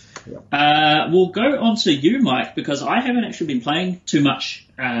stuff. Yep. We'll go on to you, Mike, because I haven't actually been playing too much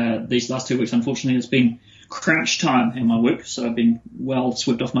these last 2 weeks. Unfortunately, it's been crunch time in my work, so I've been well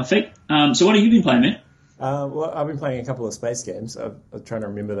swept off my feet. So what have you been playing, man? Well, I've been playing a couple of space games. I'm trying to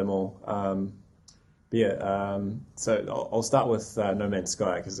remember them all. So I'll start with No Man's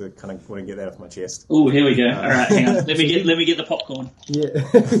Sky because I kind of want to get that off my chest. Oh, here we go. All right, hang on. Let me get the popcorn. Yeah.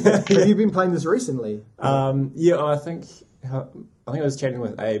 Have you been playing this recently? I think I was chatting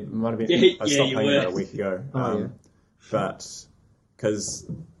with Abe. It might have been. I stopped playing about a week ago. But because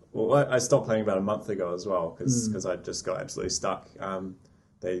I stopped playing about a month ago as well because I just got absolutely stuck.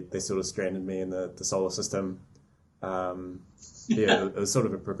 They sort of stranded me in the solar system. It was sort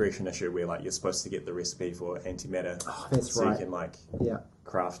of a progression issue where you're supposed to get the recipe for antimatter, so you can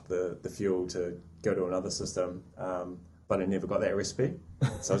craft the fuel to go to another system. But I never got that recipe,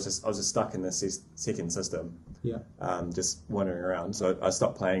 so I was just stuck in this second system. Yeah. Just wandering around. So I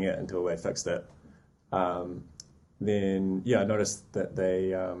stopped playing it until they fixed it. Then I noticed that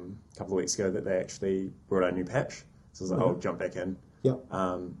they a couple of weeks ago that they actually brought out a new patch. So I was like, I'll jump back in. Yep.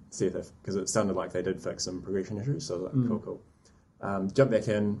 See if because it sounded like they did fix some progression issues. So I was like, cool. Jumped back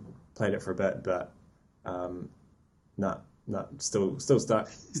in, played it for a bit, but still stuck.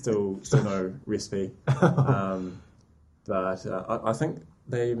 Still no recipe. But I think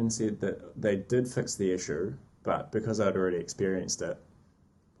they even said that they did fix the issue, but because I'd already experienced it,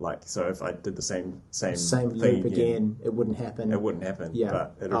 so if I did the same loop again, it wouldn't happen. Yeah.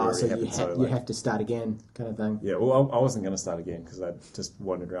 But it already happened. You have to start again, kind of thing. Yeah. Well, I wasn't going to start again because I just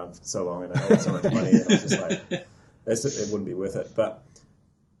wandered around for so long and I had so much money, and I was just like, it wouldn't be worth it. But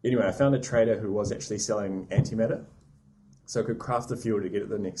anyway, I found a trader who was actually selling antimatter, so I could craft the fuel to get it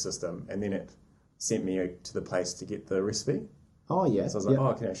to the next system, and then it sent me to the place to get the recipe. Oh, yeah. So I was like,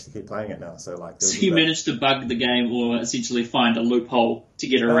 I can actually keep playing it now. So you managed to bug the game or essentially find a loophole to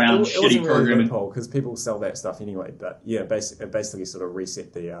get around shitty wasn't programming. Really a loophole because people sell that stuff anyway. But yeah, it basically sort of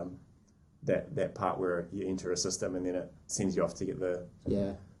reset the that part where you enter a system and then it sends you off to get the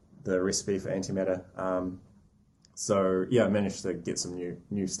the recipe for antimatter. So yeah, I managed to get some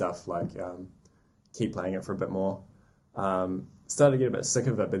new stuff, like keep playing it for a bit more. Started to get a bit sick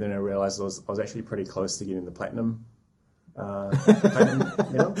of it, but then I realized I was actually pretty close to getting the platinum.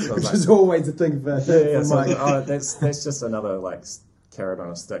 Medal. So which is always a thing for Mike. That's just another like carrot on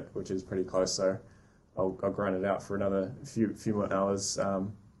a stick, which is pretty close. So I'll grind it out for another few more hours.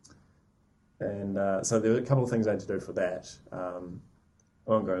 So there were a couple of things I had to do for that. I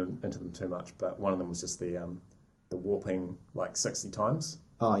won't go into them too much, but one of them was just the warping like 60 times.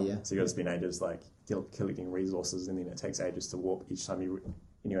 Oh yeah. So you got to spend ages like collecting resources, and then it takes ages to warp each time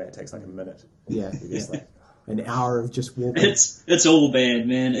anyway, it takes like a minute. Yeah. You're just like an hour of just warping. It's all bad,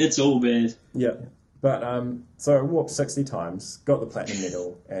 man. It's all bad. Yeah. But so I warped 60 times, got the platinum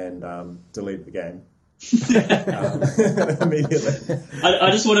medal, and deleted the game. Immediately. I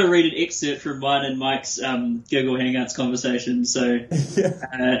just want to read an excerpt from mine and Mike's Google Hangouts conversation. So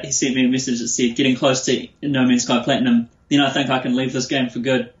he sent me a message that said, "Getting close to No Man's Sky Platinum. Then I think I can leave this game for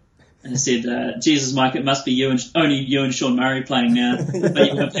good." And it said, "Jesus, Mike, it must be only you and Sean Murray playing now, but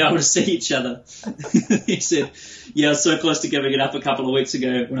you won't be able to see each other." He said, "Yeah, I was so close to giving it up a couple of weeks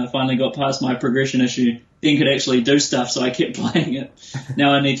ago when I finally got past my progression issue. Then could actually do stuff, so I kept playing it.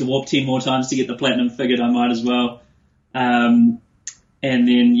 Now I need to warp 10 more times to get the platinum. Figured I might as well." And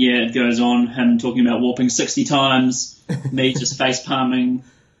then, it goes on, him talking about warping 60 times, me just face palming,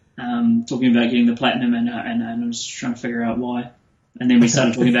 talking about getting the platinum, and I was trying to figure out why. And then we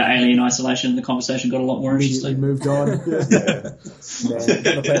started talking about Alien Isolation, and the conversation got a lot more interesting. Moved on. The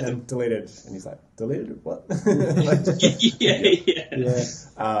platinum deleted. And he's like, "Deleted? What?" But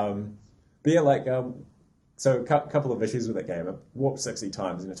yeah, like, so a couple of issues with that game. I warped 60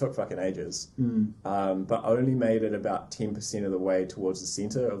 times, and it took fucking ages. But only made it about 10% of the way towards the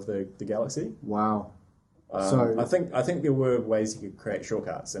center of the galaxy. Wow. So I think there were ways you could create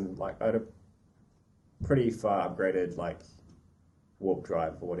shortcuts, and like I had a pretty far upgraded like warp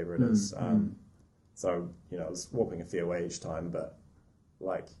drive or whatever it is. So I was warping a fair way each time, but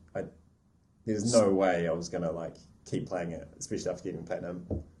like there's no way I was gonna like keep playing it, especially after getting platinum.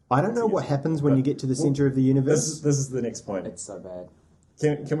 I don't know what happens when you get to the center of the universe. This is the next point. It's so bad.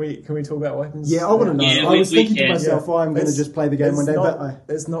 Can we talk about what happens? Yeah, I want to know. Yeah, I was thinking to myself, yeah. I'm going to just play the game one day, but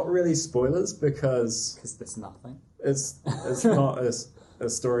it's not really spoilers because there's nothing. It's not a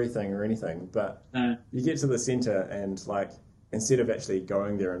story thing or anything, but you get to the center and like instead of actually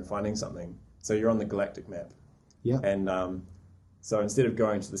going there and finding something, so you're on the galactic map. Yeah. And so instead of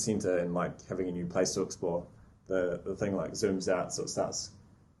going to the center and like having a new place to explore, the thing like zooms out, so it starts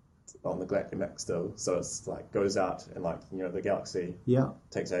on the galactic map still. So it's like goes out and like the galaxy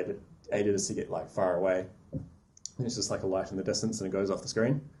takes ages to get like far away. And it's just like a light in the distance and it goes off the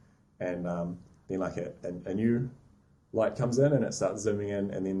screen, and then like a new light comes in and it starts zooming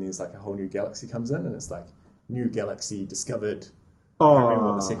in, and then there's like a whole new galaxy comes in and it's like new galaxy discovered. I can't remember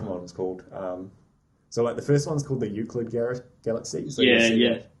what the second one was called. So like the first one's called the Euclid Galaxy. So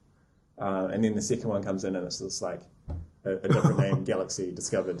and then the second one comes in and it's just like a different name, galaxy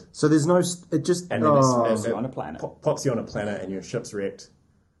discovered. So there's no, it just and then it on a planet. Pops you on a planet and your ship's wrecked.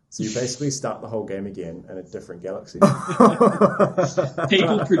 So you basically start the whole game again in a different galaxy.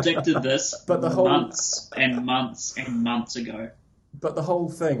 People predicted this but months and months and months ago. But the whole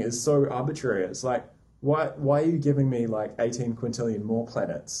thing is so arbitrary. It's like, why are you giving me like 18 quintillion more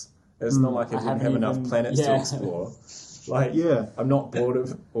planets? It's not like I didn't have enough planets to explore. Like, I'm not bored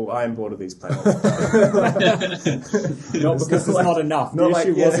of, or I am bored of these planets. Not because there's not enough. The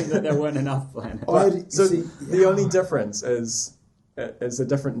issue wasn't that there weren't enough planets. The only difference is it's a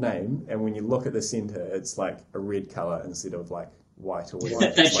different name, and when you look at the center, it's like a red color instead of like white or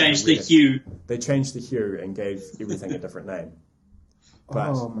whatever. They changed the hue. They changed the hue and gave everything a different name. But,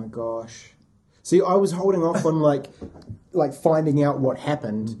 oh my gosh. See, I was holding off on like finding out what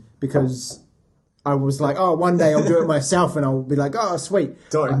happened because I was like, oh, one day I'll do it myself and I'll be like, oh, sweet.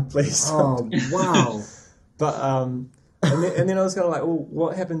 Don't, please. Oh, wow. But, and then I was kind of like, well,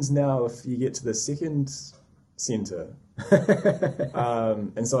 what happens now if you get to the second center?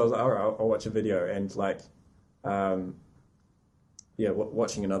 And so I was like, all right, I'll watch a video, and like,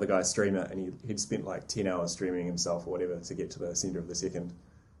 watching another guy stream it, and he'd spent like 10 hours streaming himself or whatever to get to the center of the second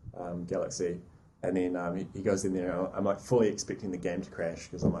galaxy. And then he goes in there, and I'm like fully expecting the game to crash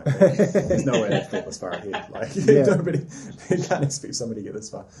because I'm like, there's no way they've thought this far ahead. Like, nobody, they can't expect somebody to get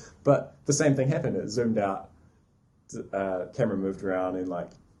this far. But the same thing happened. It zoomed out, camera moved around, and like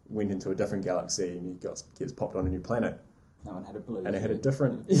went into a different galaxy, and he gets popped on a new planet. No one had a blue. And it had a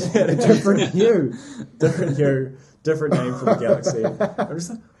different, different hue, different name for the galaxy. I'm just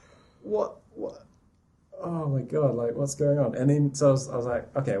like, what? oh my god, like what's going on? And then so I was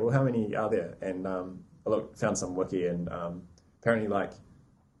like, okay, well, how many are there? And I found some wiki, and apparently like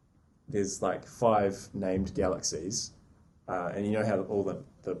there's like 5 named galaxies, and you know how all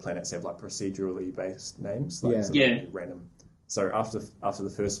the planets have like procedurally based names, like random. So after the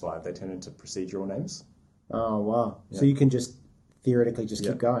first 5, they turn into procedural names. Oh wow! Yeah. So you can just theoretically just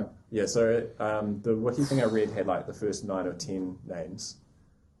keep going. Yeah. So the wiki thing I read had like the first 9 or 10 names,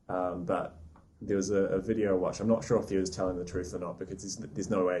 but there was a video I watched. I'm not sure if he was telling the truth or not, because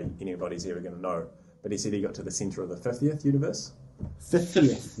there's no way anybody's ever going to know. But he said he got to the center of the 50th universe.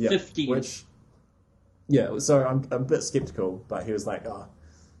 50th? Yeah. 50th. Which, yeah, so I'm a bit skeptical, but he was like,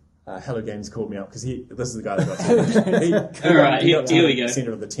 Hello Games called me up, because this is the guy that got to Alright, here we go. The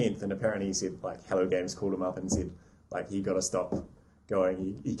center of the 10th, and apparently he said, like, Hello Games called him up and said, like, you got to stop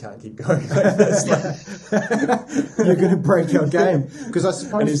going, you can't keep going like this. You're going to break your game. Because I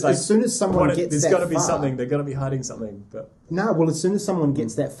suppose like, as soon as someone gets there's that got to be far, something, they've got to be hiding something. But no, well, as soon as someone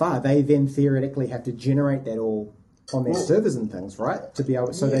gets that far, they then theoretically have to generate that all on their servers and things, right? To be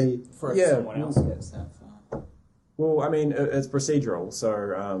able, someone else gets that far. Well, I mean, it's procedural,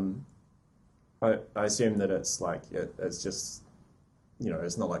 so I assume that it's like it's just,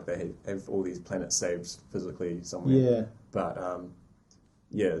 it's not like they have all these planets saved physically somewhere. Yeah. But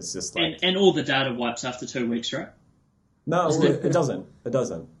it's just like and all the data wipes after 2 weeks, right? No, it doesn't. It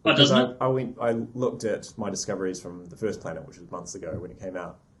doesn't. Oh, doesn't it? I looked at my discoveries from the first planet, which was months ago when it came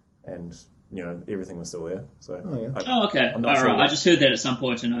out, and everything was still there. So okay. All right. I just heard that at some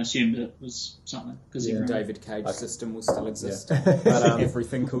point, and I assumed it was something because the David Cage system will still exist. Yeah. But,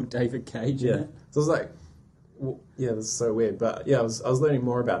 everything called David Cage. Yeah. So I was like, this is so weird. But yeah, I was learning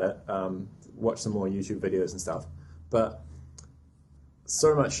more about it. Watch some more YouTube videos and stuff. But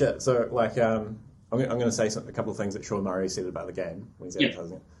so much shit. So like, I'm going to say a couple of things that Sean Murray said about the game when he's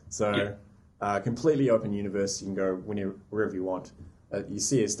advertising it. So, completely open universe. You can go wherever you want. You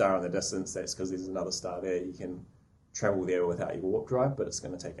see a star in the distance. That's because there's another star there. You can travel there without your warp drive, but it's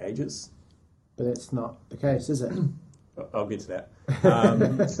going to take ages. But that's not the case, is it? I'll get to that.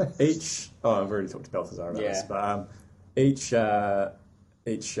 I've already talked to Balthazar about this, but so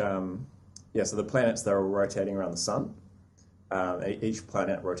the planets, they're all rotating around the sun. Each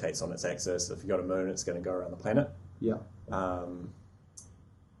planet rotates on its axis. If you've got a moon, it's going to go around the planet. Yeah.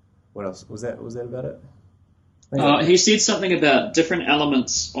 What else? Was that about it? He said something about different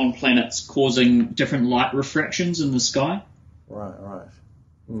elements on planets causing different light refractions in the sky. Right.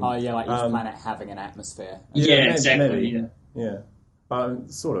 Oh, yeah, like each planet having an atmosphere. Yeah, exactly. Maybe. Yeah.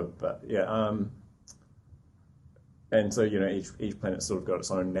 Sort of, but yeah. And so, each planet's sort of got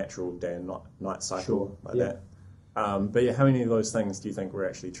its own natural day and night cycle that. But yeah, how many of those things do you think were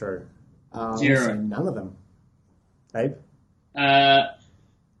actually true? 0. None of them. Abe?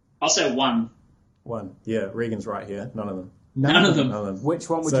 I'll say 1. 1. Yeah, Regan's right here. None of them. None of them. Which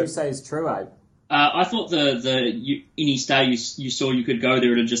one would you say is true, Abe? I thought any star you saw you could go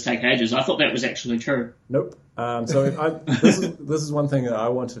there, it'd just take ages. I thought that was actually true. Nope. This is one thing that I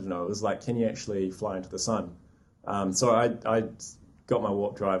wanted to know. It was like, can you actually fly into the sun? So I got my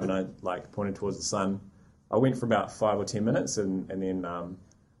warp drive and I pointed towards the sun. I went for about 5 or 10 minutes and then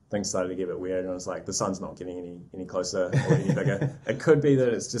things started to get a bit weird, and I was like, the sun's not getting any closer or any bigger. It could be that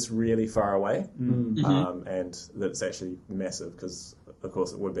it's just really far away, and that it's actually massive, because of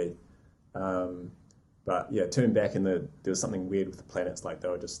course it would be. But yeah, turned back and there was something weird with the planets, like they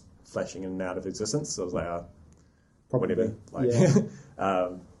were just flashing in and out of existence. So I was like, whatever.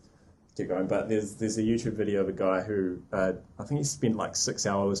 Keep going. But there's a YouTube video of a guy who I think he spent like 6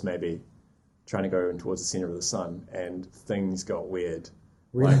 hours maybe trying to go in towards the center of the sun, and things got weird.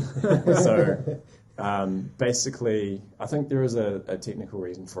 Really? Basically, I think there is a technical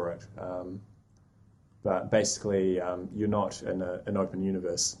reason for it. But basically, you're not in an open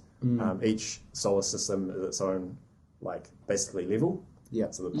universe. Each solar system is its own, basically level.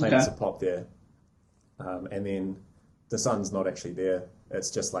 Yeah. So the planets are popped there, and then the sun's not actually there.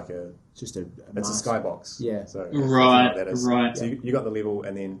 It's just like it's a skybox. Yeah. So right. So you got the level,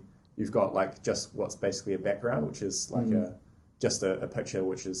 and then you've got just what's basically a background, which is just a picture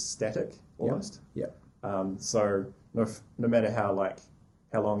which is static almost. Yeah. So no matter how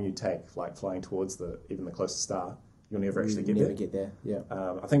long you take flying towards even the closest star, you'll never actually get there. Yeah.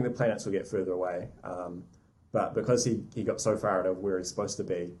 I think the planets will get further away, but because he got so far out of where he's supposed to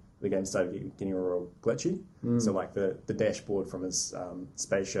be, the game started getting real glitchy. So the dashboard from his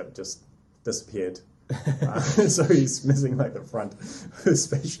spaceship just disappeared. So he's missing the front of his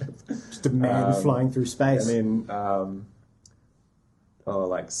spaceship. Just a man flying through space. And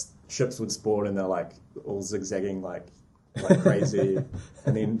then ships would spawn and they're all zigzagging like crazy.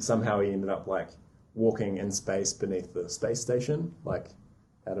 And then somehow he ended up walking in space beneath the space station, like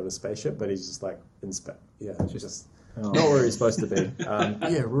out of a spaceship, but he's just like in space. Yeah, just not where he's supposed to be.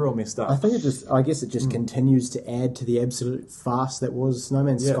 Yeah, real messed up. I guess it just continues to add to the absolute farce that was No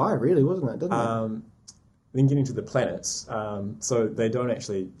Man's Sky, really, wasn't it? Didn't it? Then getting to the planets, so they don't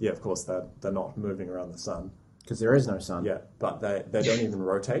actually. Yeah, of course they're not moving around the sun because there is no sun. Yeah, but they don't even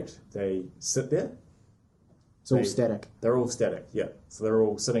rotate. They sit there. It's all static. They're all static. Yeah, so they're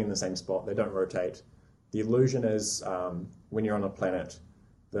all sitting in the same spot. They don't rotate. The illusion is when you're on a planet,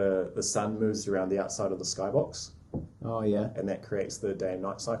 the sun moves around the outside of the skybox. Oh, yeah. And that creates the day and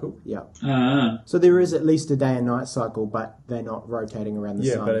night cycle. Yeah. So there is at least a day and night cycle, but they're not rotating around the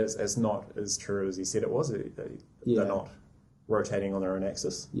sun. Yeah, but it's not as true as he said it was. They're not rotating on their own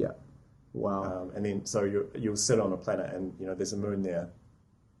axis. Yeah. Wow. And then, so you'll sit on a planet and, there's a moon there,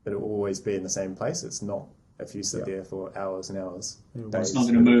 but it will always be in the same place. It's not, if you sit there for hours and hours. It's not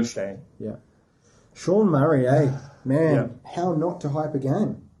going to move. Yeah. Sean Murray, Man, how not to hype a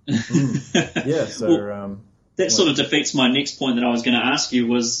game. Yeah, so... that sort of defeats my next point that I was going to ask you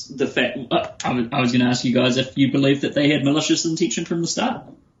was the fact... I was going to ask you guys if you believe that they had malicious intention from the start.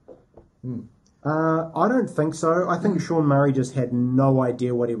 I don't think so. I think Sean Murray just had no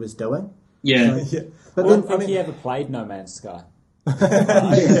idea what he was doing. Yeah. But I don't think he ever played No Man's Sky.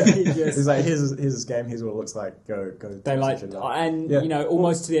 He's like, here's his game, here's what it looks like, go. They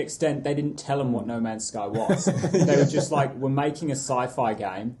almost to the extent they didn't tell him what No Man's Sky was. They were just like, we're making a sci-fi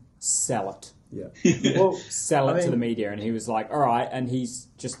game, sell it. Yeah. Well, sell it to the media, and he was like, all right, and he's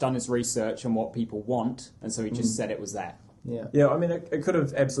just done his research on what people want, and so he just said it was that. Yeah, I mean, it could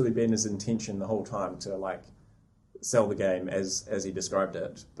have absolutely been his intention the whole time to, like, sell the game as he described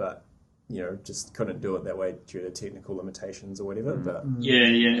it, but, just couldn't do it that way due to technical limitations or whatever. But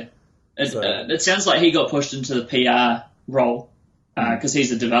Yeah. It sounds like he got pushed into the PR role because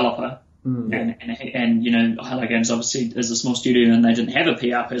he's a developer. And Hello Games obviously is a small studio and they didn't have a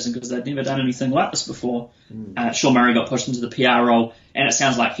PR person because they'd never done anything like this before. Sean Murray got pushed into the PR role, and it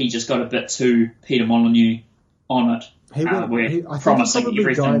sounds like he just got a bit too Peter Molyneux on it. I think he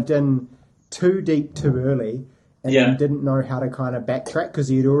probably dived in too deep too early and then didn't know how to kind of backtrack because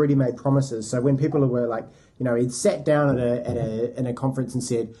he had already made promises. So when people were like, he'd sat down in a conference and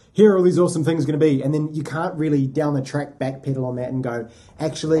said, here are all these awesome things going to be, and then you can't really down the track backpedal on that and go,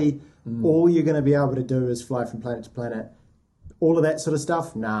 actually, all you're going to be able to do is fly from planet to planet. All of that sort of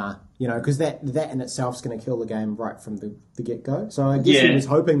stuff, nah. Because that in itself is going to kill the game right from the get-go. So I guess he was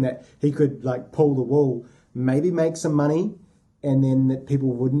hoping that he could pull the wool, maybe make some money, and then that people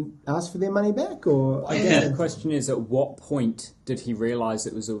wouldn't ask for their money back. Or I guess the question is, at what point did he realise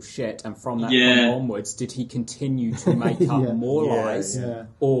it was all shit, and from that point onwards, did he continue to make up more lies,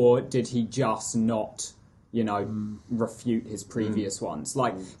 or did he just not... refute his previous ones.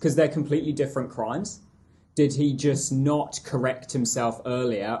 Because they're completely different crimes. Did he just not correct himself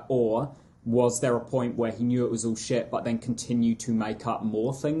earlier, or was there a point where he knew it was all shit, but then continued to make up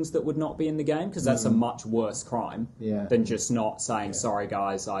more things that would not be in the game? Because that's a much worse crime than just not saying, sorry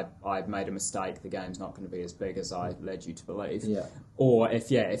guys, I've made a mistake, the game's not going to be as big as I led you to believe. Yeah. Or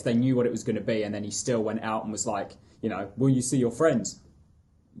if they knew what it was going to be and then he still went out and was like, will you see your friends?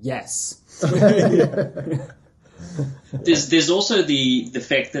 Yes. There's also the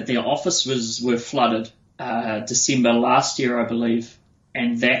fact that their office were flooded December last year, I believe,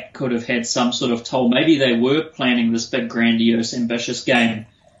 and that could have had some sort of toll. Maybe they were planning this big, grandiose, ambitious game,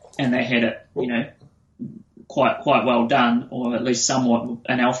 and they had it, quite well done, or at least somewhat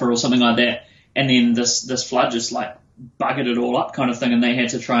an alpha or something like that. And then this flood just buggered it all up, kind of thing, and they had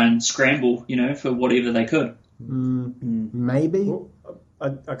to try and scramble, for whatever they could. Maybe. Well,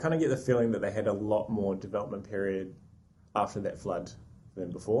 I kind of get the feeling that they had a lot more development period after that flood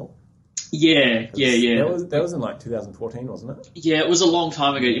than before. Yeah. That was in 2014, wasn't it? Yeah, it was a long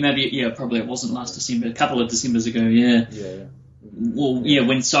time ago. Probably it wasn't last December. A couple of Decembers ago, yeah. Yeah. Well,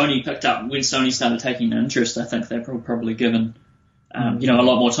 when Sony started taking an interest, I think they were probably given, a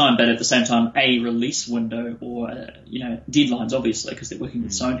lot more time, but at the same time, a release window or, deadlines, obviously, because they're working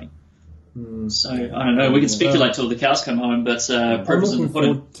with Sony. So, I don't know, we can speculate till the cows come home, but I'm looking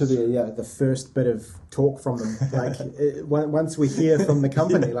forward to the first bit of talk from them. Once we hear from the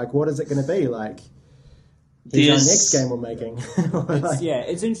company, what is it going to be? Here's our next game we're making.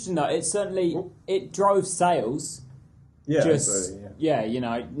 It's interesting though. It certainly, it drove sales.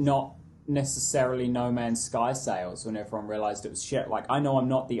 Not necessarily No Man's Sky sales when everyone realised it was shit. I know I'm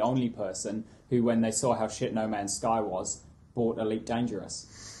not the only person who, when they saw how shit No Man's Sky was, bought Elite Dangerous.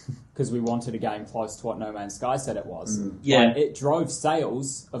 because we wanted a game close to what No Man's Sky said it was. Yeah. Like, it drove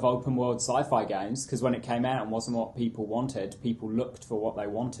sales of open world sci-fi games because when it came out and wasn't what people wanted, people looked for what they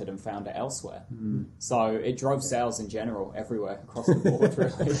wanted and found it elsewhere. So it drove sales in general everywhere across the board,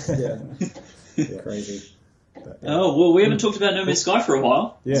 really. Crazy. But, Oh, well, we haven't talked about No Man's Sky for a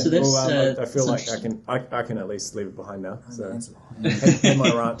while. yeah. So that's, I feel like I can at least leave it behind now. So had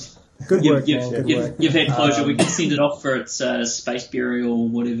my rant. Good work, man. Good work. You've had closure. We can send it off for its space burial or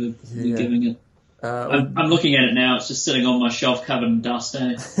whatever you're giving it. I'm looking at it now. It's just sitting on my shelf covered in dust. I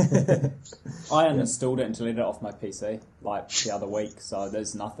uninstalled it and deleted it off my PC like the other week, so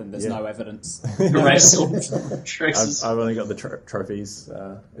there's nothing. There's no evidence. Erase all traces. I've only got the trophies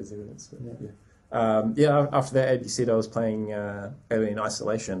as evidence. But, after that, you said I was playing Alien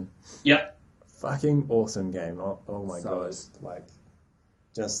Isolation. Yep. Fucking awesome game. Oh my So god. Like,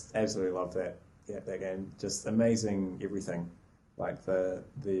 just absolutely love that game. Just amazing everything. Like the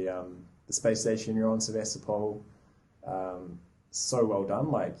space station you're on, Sevastopol, so well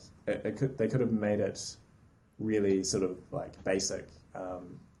done. Like they could have made it really sort of like basic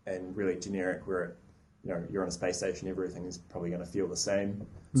and really generic, where you're on a space station, everything is probably going to feel the same.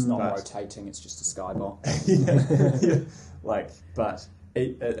 It's not rotating; it's just a skyball. But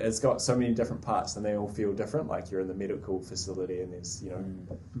it's got so many different parts, and they all feel different. Like you're in the medical facility, and there's you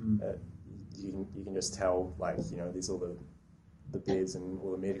can just tell there's all the beds and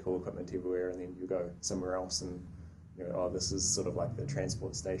all the medical equipment everywhere, and then you go somewhere else, and this is sort of like the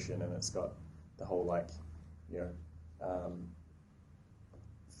transport station, and it's got the whole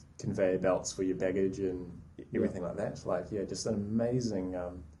conveyor belts for your baggage and everything like that. Just an amazing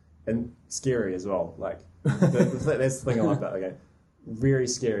and scary as well. Like that's the thing I love about the game. Very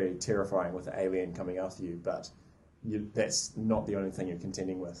scary, terrifying with the alien coming after you, but that's not the only thing you're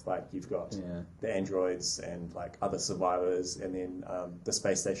contending with. Like you've got the androids and like other survivors, and then the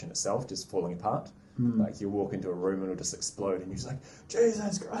space station itself just falling apart. Like you walk into a room and it'll just explode, and you're just like,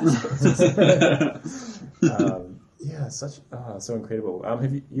 Jesus Christ! So incredible.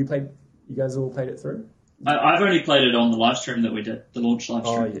 Have you played? You guys all played it through? I've only played it on the live stream that we did, the launch live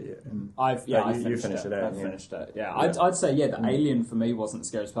stream. I finished it. I finished it. Yeah, I'd say the alien for me wasn't the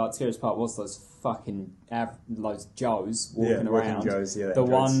scariest part. The scariest part was those fucking those Joes walking around. Joes,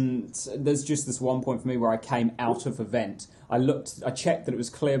 There's just this one point for me where I came out of a vent. I checked that it was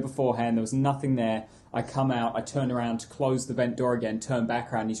clear beforehand. There was nothing there. I come out, I turn around to close the vent door again, turn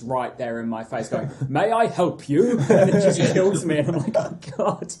back around, he's right there in my face going, "May I help you?" And it just kills me, and I'm like, oh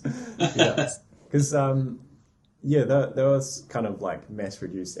God. Yeah. Because, there was kind of like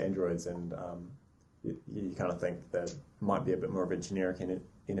mass-reduced androids, and you kind of think that might be a bit more of a generic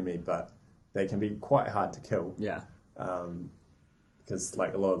enemy, but they can be quite hard to kill. Yeah. Because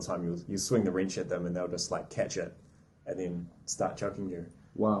like a lot of the time you swing the wrench at them and they'll just like catch it and then start choking you.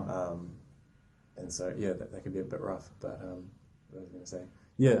 Wow. And so, that could be a bit rough, but what was I going to say?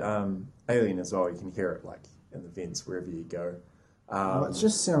 Alien as well, you can hear it like in the vents wherever you go. It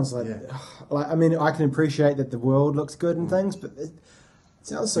just sounds like I mean, I can appreciate that the world looks good and things, but it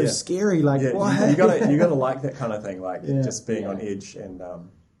sounds so scary. Like, what? You gotta like that kind of thing, like just being on edge and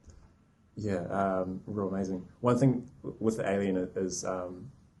real amazing. One thing with the Alien is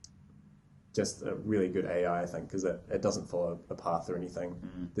just a really good AI, I think, because it doesn't follow a path or anything.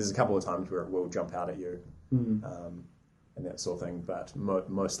 There's a couple of times where it will jump out at you and that sort of thing, but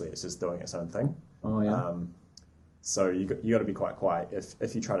mostly it's just doing its own thing. Oh yeah. So you got to be quite quiet.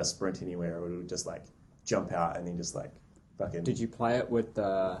 If you try to sprint anywhere, it'll just like jump out and then just like fucking. Did you play it with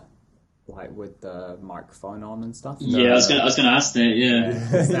the microphone on and stuff? Yeah, I was gonna ask that. Yeah,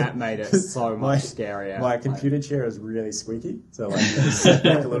 that made it so much scarier. My computer chair is really squeaky, so like sit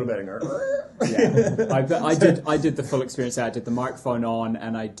back a little bit and go. I did the full experience. I did the microphone on,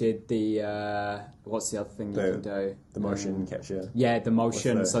 and I did the what's the other thing you can do? The motion capture. Yeah, the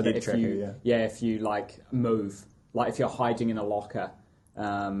motion. So that if tracker, if you like move. Like if you're hiding in a locker,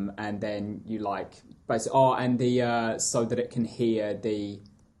 and then you like basically so that it can hear the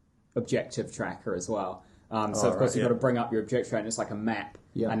objective tracker as well. So of course you've got to bring up your objective tracker, and it's like a map,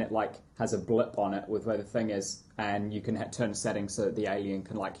 and it like has a blip on it with where the thing is, and you can turn a setting so that the alien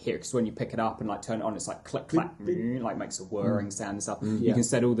can like hear. Because when you pick it up and like turn it on, it's like click clack, like makes a whirring sound and stuff. You can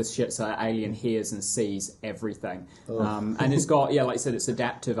set all this shit so the alien hears and sees everything, and it's got like you said, it's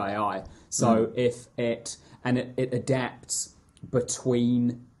adaptive AI. So if it adapts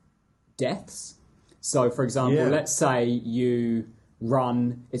between deaths. So, for example, let's say you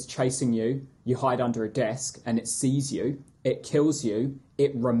run, it's chasing you, you hide under a desk, and it sees you, it kills you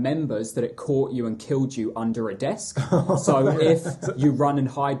it remembers that it caught you and killed you under a desk. So if you run and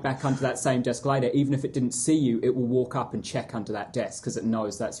hide back under that same desk later, even if it didn't see you, it will walk up and check under that desk because it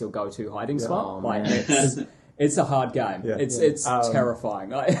knows that's your go-to hiding spot. It's a hard game. Yeah. It's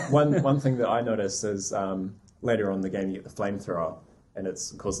terrifying. One thing that I noticed is later on in the game you get the flamethrower, and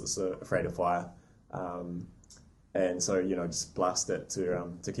it's afraid of fire, and so just blast it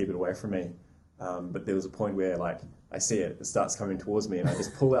to keep it away from me. But there was a point where I see it starts coming towards me, and I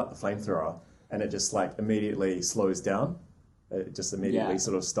just pull out the flamethrower, and it just immediately slows down. It just immediately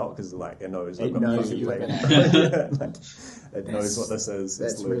sort of stops because it knows it knows it knows what this is.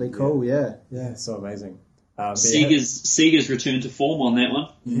 That's really cool. Yeah, so amazing. Sega's returned to form on that one,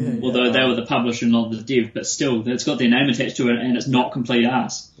 although they were the publisher, not the dev, but still, it's got their name attached to it, and it's not complete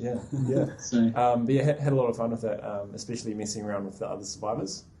arse. Yeah. So, but had a lot of fun with it, especially messing around with the other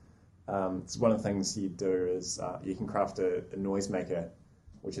survivors. So one of the things you do is you can craft a noisemaker,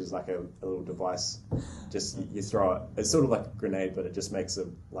 which is like a little device. Just you throw it. It's sort of like a grenade, but it just makes a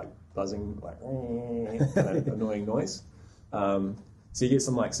buzzing, kind of annoying noise. So you get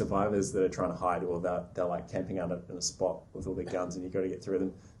some survivors that are trying to hide, or they're camping out in a spot with all their guns, and you got to get through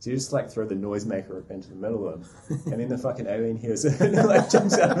them. So you just throw the noisemaker into the middle of them, and then the fucking alien hears it and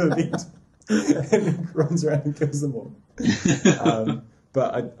jumps out of a vent and runs around and kills them all.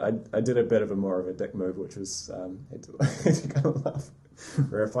 But I did a bit of more of a dick move, which was had to kind of laugh.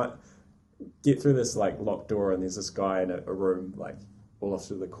 Where if I get through this locked door, and there's this guy in a room all off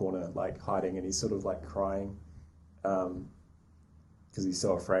to the corner hiding, and he's sort of crying. Because he's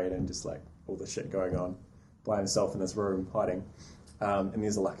so afraid and just all the shit going on by himself in this room hiding, and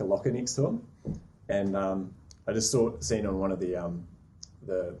there's a locker next to him, and I just seen on one of the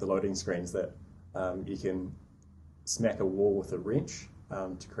loading screens that you can smack a wall with a wrench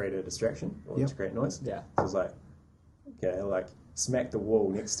to create a distraction or to create noise. Yeah. So it's smacked the wall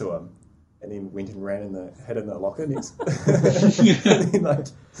next to him, and then went and hid in the locker next. And then a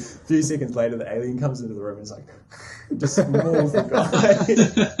few seconds later, the alien comes into the room and is just mauls the guy.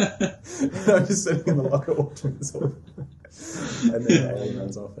 And I'm just sitting in the locker watching this all. And then the alien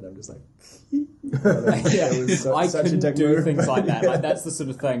runs off, and I'm just I couldn't do things like that. That's the sort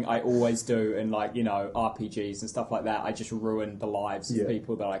of thing I always do in RPGs and stuff like that. I just ruin the lives of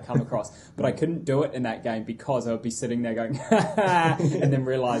people that I come across. But I couldn't do it in that game because I would be sitting there going, and then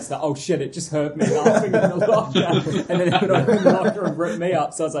realise that, oh shit, it just heard me laughing in the locker. And then it would open the locker and rip me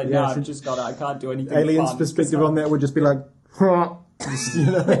up. So I was like, I've just got it. I can't do anything. Alien's perspective on that would just be turn around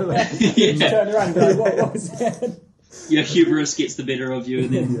and go, what was that? Your hubris gets the better of you,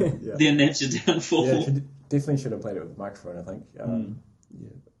 and then that's your downfall. Yeah, definitely should have played it with a microphone, I think.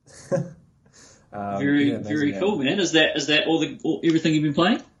 Very cool, man. Is that everything you've been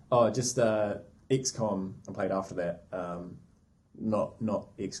playing? Oh, just XCOM. I played after that. Not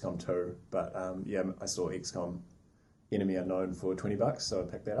XCOM 2, but I saw XCOM Enemy Unknown for $20, so I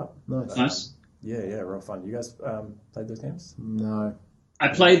picked that up. Nice. Real fun. You guys played those games? No. I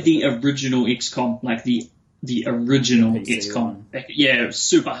played the original XCOM, the original PC XCOM. one. It was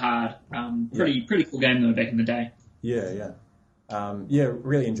super hard. Pretty cool game though back in the day.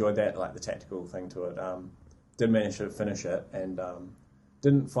 Really enjoyed that, the tactical thing to it. Did manage to finish it, and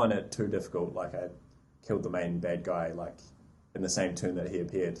didn't find it too difficult. I killed the main bad guy in the same turn that he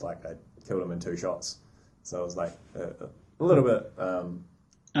appeared. I killed him in 2 shots. So I was a little bit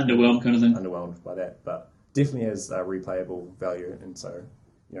underwhelmed kind of thing. Underwhelmed by that, but definitely has replayable value, and so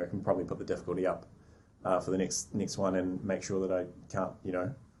I can probably put the difficulty up for the next one, and make sure that I can't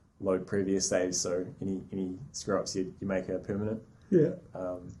load previous saves, so any screw ups you make are permanent. It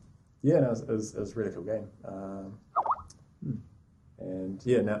was a really cool game. And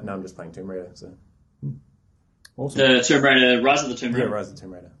now I'm just playing Tomb Raider. So awesome. The Tomb Raider, Rise of the Tomb Raider. Yeah, Rise of the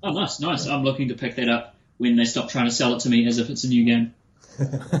Tomb Raider. Oh, nice. I'm looking to pick that up when they stop trying to sell it to me as if it's a new game.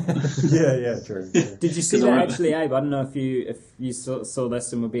 True. Did you see that actually, Abe? I don't know if you saw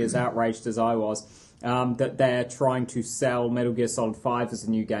this and would be as outraged as I was. That they're trying to sell Metal Gear Solid 5 as a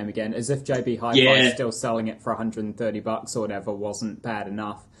new game again, as if JB Hi-Fi still selling it for $130 or whatever wasn't bad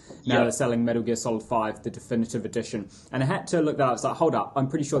enough. Now they're selling Metal Gear Solid 5, the definitive edition. And I had to look that up. I was like, hold up, I'm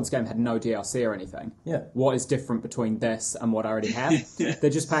pretty sure this game had no DLC or anything. Yeah. What is different between this and what I already have? They're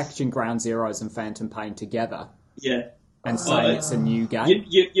just packaging Ground Zeroes and Phantom Pain together. Yeah. And saying it's a new game.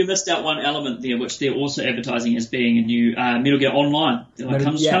 You missed out one element there, which they're also advertising as being a new Metal Gear Online.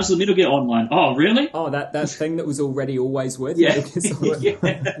 Comes with Metal Gear Online. Oh, really? Oh, that thing that was already always with Metal Gear Solid.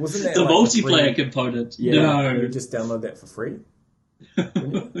 Wasn't that the multiplayer component? Yeah. No. You just download that for free?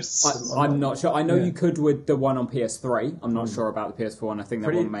 I'm not sure. I know you could with the one on PS3. I'm not sure about the PS4 one. I think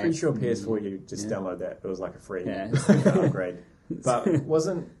that one may. Pretty sure PS4 you just download that. It was a free Yeah. upgrade. But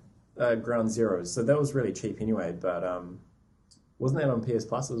wasn't Ground Zeroes, so that was really cheap anyway, but wasn't that on PS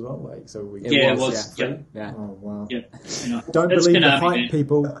Plus as well? Like, so we it was. Yeah. Oh wow! Yeah. You know, Don't it's believe the Konami, hype, man.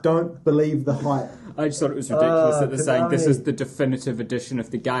 people. Don't believe the hype. I just thought it was ridiculous that they're saying this Konami. is the definitive edition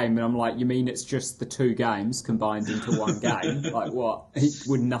of the game, and I'm like, you mean it's just the two games combined into one game? Like what?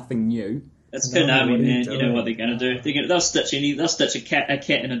 With nothing new. It's Konami, Konami, what are you man. You know doing? what they're gonna do. They'll stitch a cat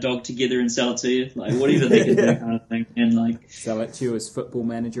and a dog together and sell it to you, like whatever they can do, kind of thing. And like, Sell it to you as Football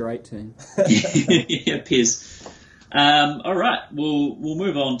Manager 18. yeah, Pez. All right, we'll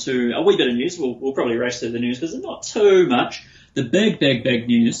move on to a wee bit of news. We'll probably race through the news because there's not too much. The big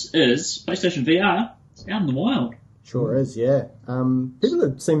news is PlayStation VR. It's out in the wild. Sure is, yeah. People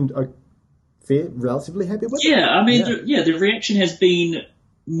have seemed relatively happy with it. Yeah, I mean, the reaction has been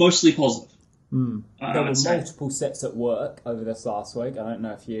mostly positive. There were multiple sets at work over this last week. I don't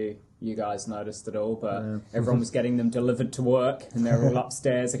know if you guys noticed it all, but everyone was getting them delivered to work, and they were all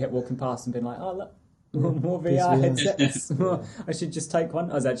upstairs. I kept walking past and being like, "Oh look, more VR headsets. I should just take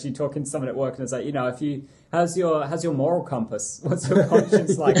one." I was actually talking to someone at work, and I was like, how's your moral compass? What's your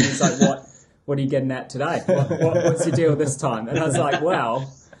conscience like? And he's like, what are you getting at today? What's your deal this time? And I was like,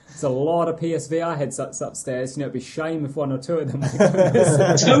 well, there's a lot of PSVR headsets upstairs. You know, it'd be a shame if one or two of them. Two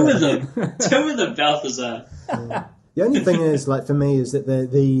of them, Balthazar. The only thing is, like for me, is that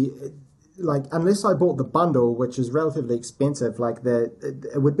the like unless I bought the bundle, which is relatively expensive, like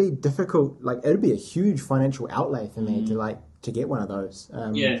it would be difficult. Like it would be a huge financial outlay for me to get one of those.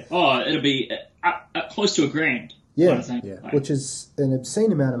 It'll be close to $1,000. Yeah, I think. Yeah. Which is an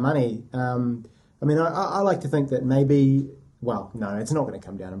obscene amount of money. I mean, I like to think that maybe. Well, no, it's not going to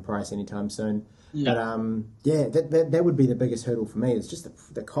come down in price anytime soon. No. But that would be the biggest hurdle for me. It's just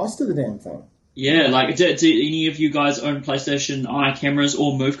the cost of the damn thing. Yeah, like, do any of you guys own PlayStation Eye cameras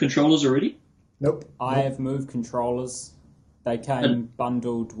or Move controllers already? Nope. I have Move controllers. They came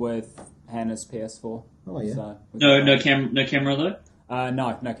bundled with Hannah's PS4. Oh yeah. So No camera though.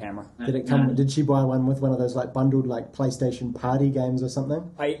 No camera. Did it come? Did she buy one with one of those like bundled like PlayStation party games or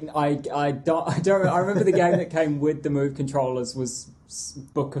something? I don't. I remember the game that came with the Move controllers was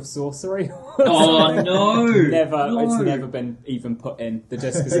Book of Sorcery. Oh no! It's never been even put in. The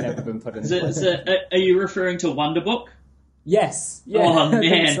disc has never been put in. Are you referring to Wonderbook? Yes. Yeah. Oh I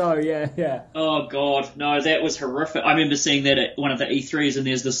think man. so yeah. Oh god, no, that was horrific. I remember seeing that at one of the E3s, and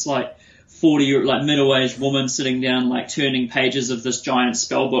there's this like 40 like middle-aged woman sitting down like turning pages of this giant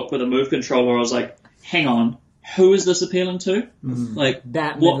spell book with a Move controller. I was like, hang on, who is this appealing to? Like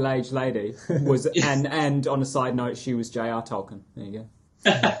that what? middle-aged lady was, and on a side note, she was J.R. Tolkien. There you go.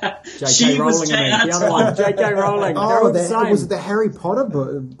 J.K. Rowling, I mean, the other one, J.K. Rowling. Oh, was it the Harry Potter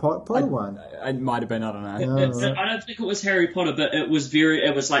Potter one? It might have been. I don't know. I don't think it was Harry Potter, but it was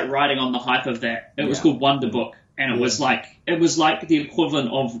like riding on the hype of that. It was called Wonderbook, and it was like the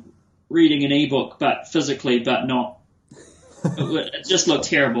equivalent of reading an ebook, but physically, but not. It just looked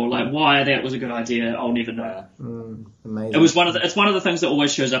terrible. Like why that was a good idea, I'll never know. Amazing. It's one of the things that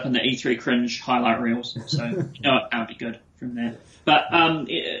always shows up in the E3 cringe highlight reels. So you know it can't be good from there. But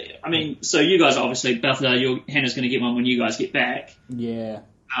I mean, so you guys obviously, Balthazar, Hannah's going to get one when you guys get back. Yeah.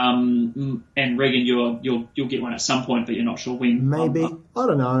 And Regan, you'll get one at some point, but you're not sure when. Maybe. I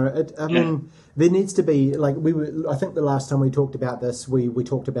don't know. I mean, there needs to be like I think the last time we talked about this, we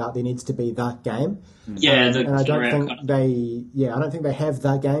talked about there needs to be the game. Yeah, and I don't think I don't think they have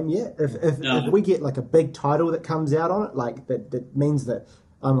the game yet. If we get like a big title that comes out on it, like that means that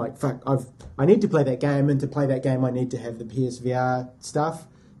I'm like, fuck, I need to play that game, and to play that game I need to have the PSVR stuff.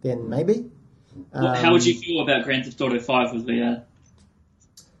 Then maybe. How would you feel about Grand Theft Auto 5 with VR?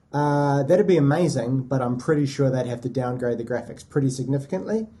 That'd be amazing, but I'm pretty sure they'd have to downgrade the graphics pretty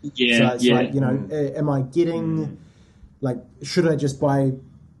significantly. Yeah, so it's like, you know, am I getting like should I just buy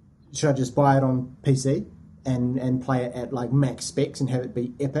it on PC and play it at like max specs and have it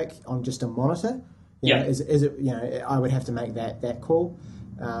be epic on just a monitor? You know, is it, you know, I would have to make that call.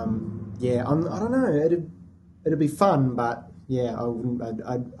 I don't know. It'd be fun, but yeah, I wouldn't.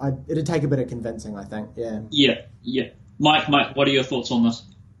 It'd take a bit of convincing, I think. Yeah. Yeah. Mike, what are your thoughts on this?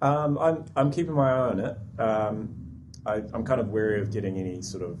 I'm keeping my eye on it. I'm kind of wary of getting any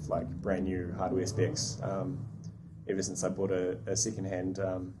sort of like brand new hardware specs. Ever since I bought a second-hand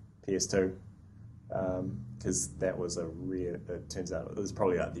PS2, because that was it turns out it was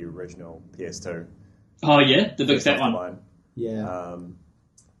probably like the original PS2. Oh yeah, the big fat one. Yeah.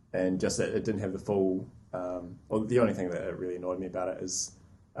 And just that it didn't have the full. Well, the only thing that really annoyed me about it is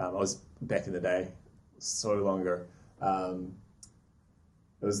I was back in the day, so long ago.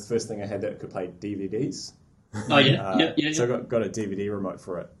 It was the first thing I had that could play DVDs. Oh yeah, yeah. So I got a DVD remote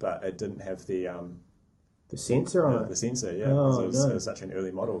for it, but it didn't have the The sensor on it? The sensor, yeah. Oh, it was such an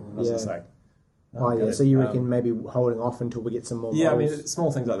early model. I was just like... So you reckon maybe holding off until we get some more models? Yeah, I mean,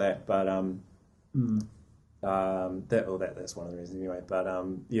 small things like that, but... that's one of the reasons anyway. But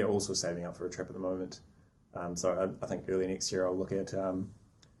also saving up for a trip at the moment. So I think early next year I'll look at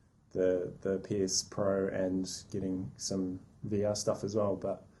the PS Pro and getting some VR stuff as well.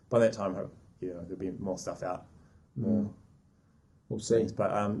 But by that time, there'll be more stuff out. We'll see.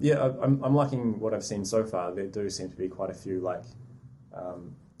 But I'm liking what I've seen so far. There do seem to be quite a few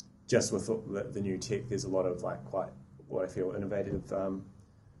just with the new tech. There's a lot of quite what I feel innovative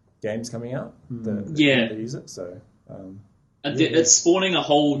games coming out that use it. So it's spawning a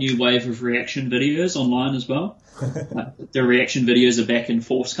whole new wave of reaction videos online as well. The reaction videos are back in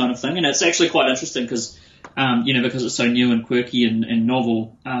force kind of thing, and it's actually quite interesting because because it's so new and quirky and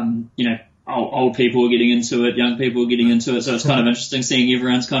novel. Old people are getting into it, young people are getting into it, so it's kind of interesting seeing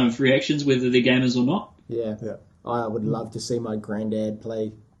everyone's kind of reactions, whether they're gamers or not. Yeah. I would love to see my granddad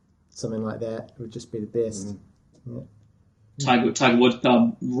play something like that. It would just be the best. Tiger Woods,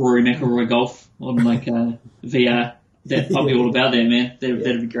 Rory McIlroy golf on VR. I'll be all about that, man.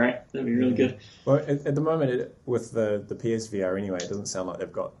 That'd be great. That'd be really good. Well, at the moment, with the PSVR anyway, it doesn't sound like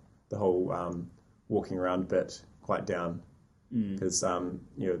they've got the whole walking around bit quite down. Because the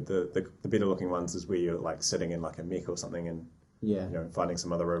better looking ones is where you're sitting in a mech or something and finding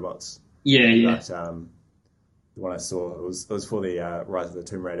some other robots. Yeah. But the one I saw it was for the Rise of the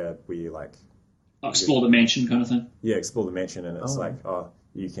Tomb Raider where you explore the mansion kind of thing. Yeah, explore the mansion, and it's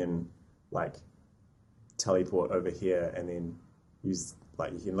you can teleport over here and then use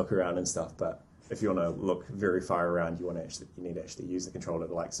you can look around and stuff. But if you want to look very far around, you need to actually use the controller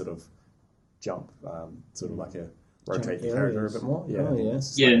to sort of jump, sort of like a rotate your character a bit more.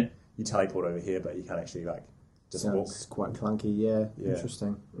 Yeah. You teleport over here, but you can't actually just walk. It's quite clunky. Yeah.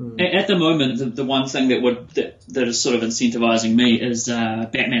 Interesting. At the moment, the one thing that is sort of incentivizing me is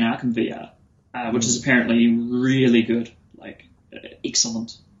Batman Arkham VR, which is apparently really good,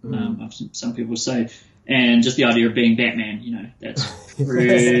 excellent. Some people say, and just the idea of being Batman, that's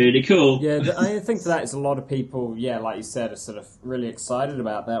pretty cool. Yeah, I think that a lot of people, like you said, are sort of really excited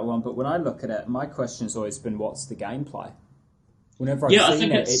about that one. But when I look at it, my question has always been, what's the gameplay? Whenever I've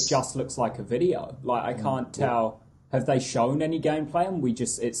seen it, it just looks like a video. I can't tell. Have they shown any gameplay and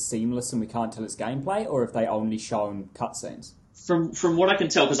it's seamless and we can't tell it's gameplay, or have they only shown cutscenes? From what I can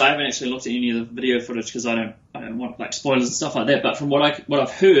tell, because I haven't actually looked at any of the video footage because I don't want spoilers and stuff like that. But from what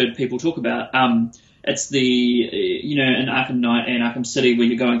I've heard people talk about, it's the in Arkham Knight and Arkham City where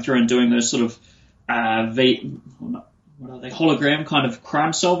you're going through and doing those sort of hologram kind of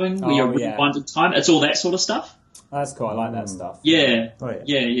crime solving where you're rewinding time. It's all that sort of stuff. That's cool. I like that stuff. Yeah.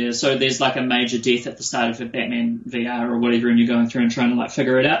 So there's a major death at the start of a Batman VR or whatever, and you're going through and trying to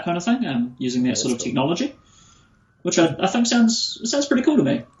figure it out, kind of thing, using that sort of technology, which I think sounds pretty cool to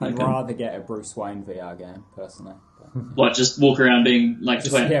me. I'd rather get a Bruce Wayne VR game personally. What, just walk around being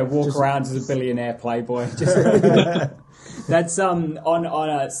walk around as a billionaire playboy. That's on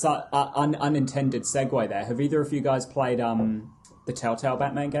a unintended segue there. Have either of you guys played the Telltale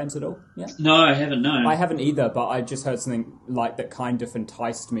Batman games at all? Yeah. No, I haven't. No, I haven't either. But I just heard something that kind of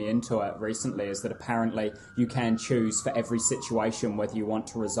enticed me into it recently. Is that apparently you can choose for every situation whether you want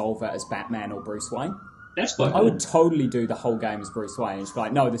to resolve it as Batman or Bruce Wayne. That's quite cool. I would totally do the whole game as Bruce Wayne. Just be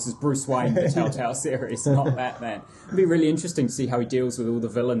no, this is Bruce Wayne, the Telltale series, not Batman. It'd be really interesting to see how he deals with all the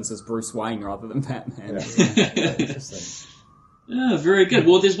villains as Bruce Wayne rather than Batman. Interesting. Oh, very good.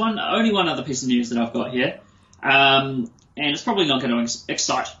 Well, there's only one other piece of news that I've got here, and it's probably not going to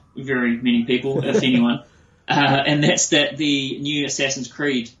excite very many people, if anyone, and that's that the new Assassin's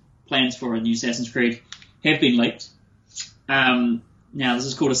Creed, plans for a new Assassin's Creed have been leaked. Now, this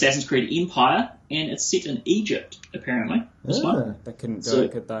is called Assassin's Creed Empire, and it's set in Egypt, apparently. They couldn't do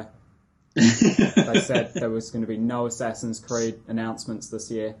it, could they? They said there was going to be no Assassin's Creed announcements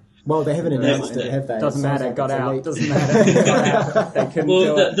this year. Well, they haven't announced it, have they? Doesn't matter, it got out. Doesn't matter, it got out. They couldn't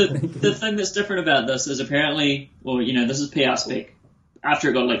do it. The thing that's different about this is apparently, this is PR speak. After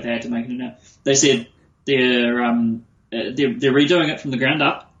it got leaked, they had to make it announcement. They said they're redoing it from the ground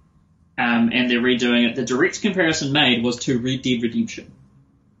up. And they're redoing it. The direct comparison made was to Red Dead Redemption.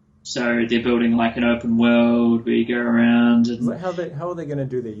 So they're building an open world where you go around. And how are they going to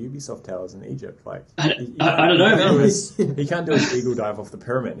do the Ubisoft towers in Egypt? I don't know, man. He can't do an eagle dive off the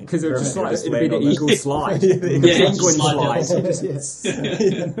pyramid. Because it'd be the eagle slide.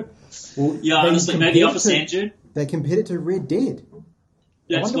 Honestly, maybe off a sand dune. They compared it to Red Dead.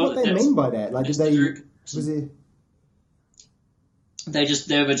 I wonder what they mean by that. They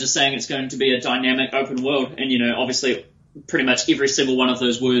were just saying it's going to be a dynamic open world, and obviously pretty much every single one of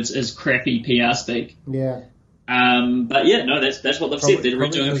those words is crappy PR speak. Yeah. But yeah, no, that's what they've said. They're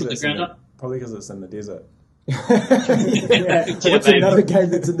redoing it from the ground up. Probably because it's in the desert. What's another game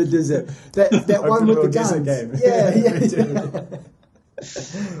that's in the desert? That one with the guns. Game. Yeah.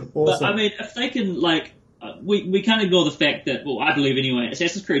 Awesome. But I mean, if they can, like, we can't ignore the fact that, well, I believe anyway,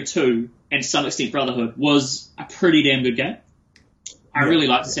 Assassin's Creed 2 and to some extent Brotherhood was a pretty damn good game. I really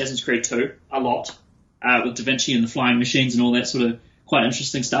liked Assassin's Creed 2 a lot, with Da Vinci and the flying machines and all that sort of quite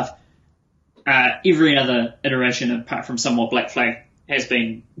interesting stuff. Every other iteration, apart from somewhat Black Flag, has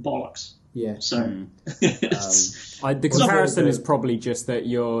been bollocks. Yeah. So the comparison is probably just that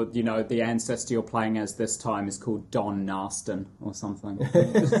the ancestor you're playing as this time is called Don Narston or something.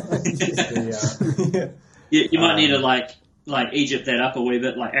 You might need to like Egypt that up a wee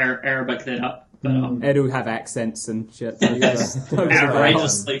bit, like Arabic that up. But, it'll have accents and shit.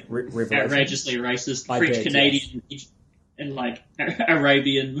 outrageously racist, French Canadian and like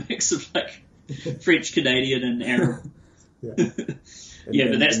Arabian mix of like French Canadian and Arab. But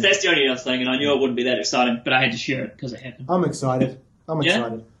that's the only other thing, and I knew it wouldn't be that exciting, but I had to share it because it happened. I'm excited.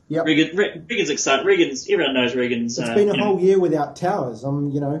 Yep. Regan's excited. Everyone knows Regan's. It's been a whole year without towers.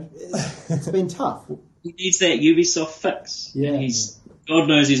 It's been tough. He needs that Ubisoft fix. Yeah. And God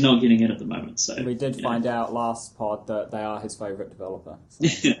knows he's not getting it at the moment. So we did find out last pod that they are his favourite developer.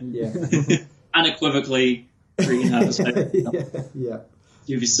 So. Unequivocally, Regan Harper's favourite developer.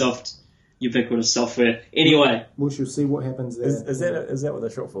 Ubisoft, ubiquitous software. Anyway, we shall see what happens there. Is that what they're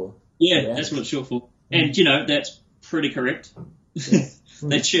short for? Yeah, that's what it's short for. And that's pretty correct.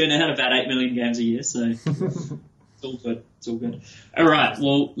 They churn out about 8 million games a year, so it's all good. It's all good. All right.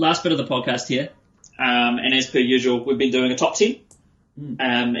 Well, last bit of the podcast here, and as per usual, we've been doing a top 10.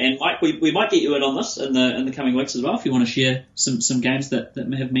 And Mike, we might get you in on this in the coming weeks as well if you want to share some games that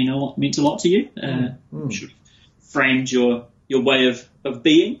may have meant a lot to you. Should have framed your way of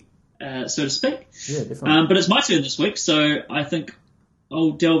being, so to speak. Yeah, definitely. But it's my turn this week, so I think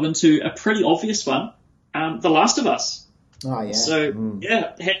I'll delve into a pretty obvious one, The Last of Us. Oh yeah. So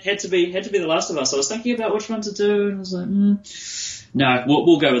had to be The Last of Us. I was thinking about which one to do, and I was like, no,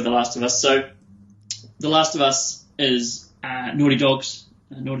 we'll go with The Last of Us. So The Last of Us is Naughty Dog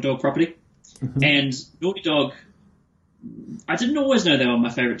property, and Naughty Dog. I didn't always know they were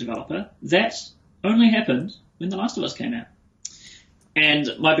my favourite developer. That only happened when The Last of Us came out. And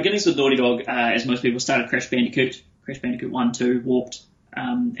my beginnings with Naughty Dog, as most people, started Crash Bandicoot 1, 2, Warped,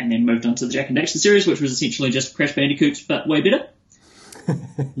 and then moved on to the Jak and Daxter series, which was essentially just Crash Bandicoot, but way better.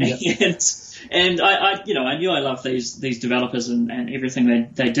 And I knew I loved these developers and everything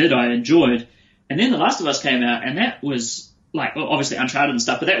they did. I enjoyed. And then The Last of Us came out, and that was like obviously Uncharted and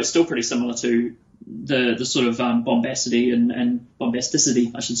stuff, but that was still pretty similar to the sort of bombasticity and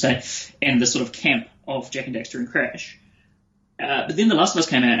bombasticity, I should say, and the sort of camp of Jak and Daxter and Crash. But then The Last of Us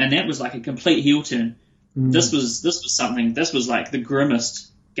came out, and that was like a complete heel turn. This was like the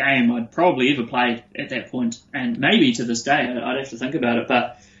grimmest game I'd probably ever played at that point, and maybe to this day. I'd have to think about it,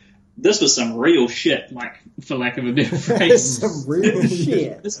 but this was some real shit, like, for lack of a better phrase. Some real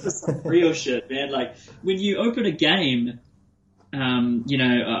shit. This was some real shit, man. Like, when you open a game,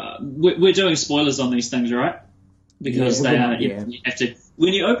 we're doing spoilers on these things, right? Because they are. You have to.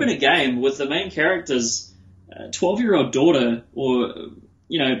 When you open a game with the main character's 12-year-old daughter, or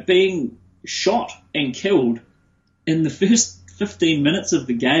being shot and killed in the first 15 minutes of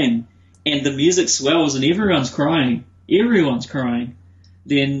the game, and the music swells and everyone's crying,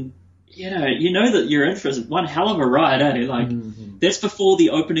 then you know that you're in for one hell of a ride, eh? Like, that's before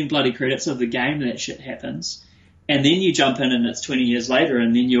the opening bloody credits of the game that shit happens. And then you jump in and it's 20 years later,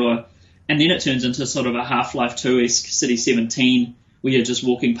 and then it turns into sort of a Half-Life 2-esque City 17, where you're just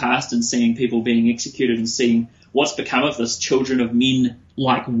walking past and seeing people being executed and seeing what's become of this Children of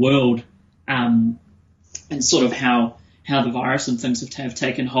Men-like world, and sort of how the virus and things have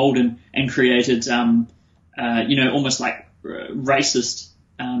taken hold and created, almost like racist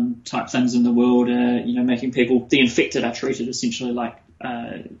type things in the world, making people, the infected are treated essentially like,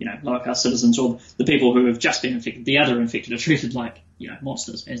 lower class citizens, or the people who have just been infected, the other infected, are treated like,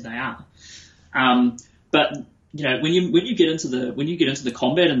 monsters, as they are. But when you get into the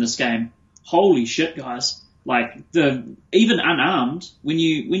combat in this game, holy shit, guys! Like, even unarmed, when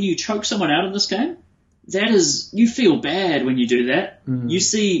you choke someone out in this game, you feel bad when you do that. You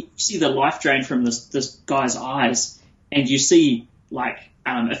see the life drain from this guy's eyes, and you see, like,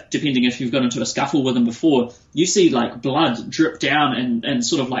 depending if you've got into a scuffle with him before, you see like blood drip down and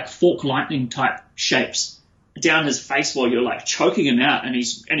sort of like fork lightning type shapes down his face while you're like choking him out, and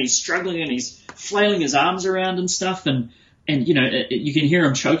he's struggling and he's flailing his arms around and stuff, and you can hear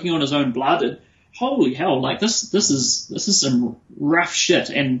him choking on his own blood, holy hell, like this is some rough shit.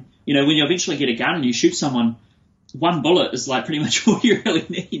 And you know, when you eventually get a gun and you shoot someone, one bullet is like pretty much all you really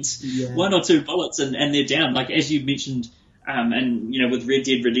need. Yeah. 1 or 2 bullets and they're down. Like as you mentioned, and you know, with Red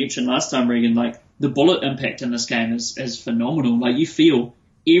Dead Redemption last time, Regan, like the bullet impact in this game is phenomenal. Like you feel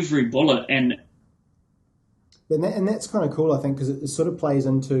every bullet, and that's kind of cool, I think, because it sort of plays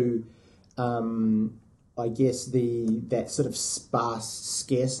into, I guess, that sort of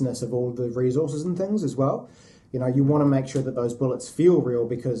scarceness of all the resources and things as well. You know, you want to make sure that those bullets feel real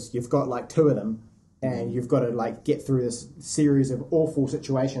because you've got like 2 of them, and you've got to like get through this series of awful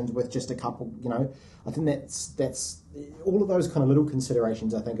situations with just a couple. You know, I think that's all of those kind of little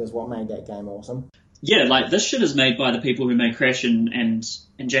considerations, I think, is what made that game awesome. Yeah, like this shit is made by the people who made Crash and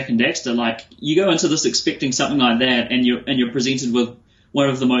Jack and Daxter. Like you go into this expecting something like that, and you're presented with one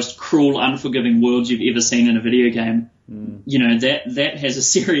of the most cruel, unforgiving worlds you've ever seen in a video game. You know, that has a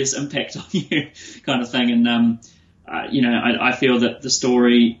serious impact on you, kind of thing. And you know, I feel that the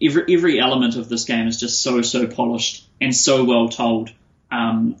story, every element of this game is just so polished and so well told.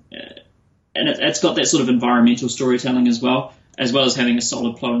 And it's got that sort of environmental storytelling as well as having a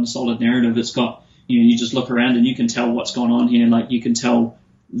solid plot and a solid narrative. It's got, you know, you just look around and you can tell what's gone on here. Like you can tell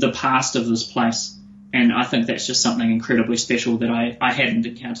the past of this place. And I think that's just something incredibly special that I hadn't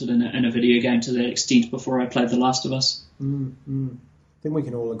encountered in a video game to that extent before I played The Last of Us. I think we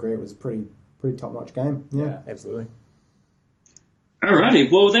can all agree it was a pretty top-notch game. Yeah, absolutely. Alrighty,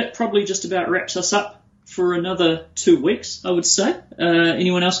 well that probably just about wraps us up for another 2 weeks, I would say.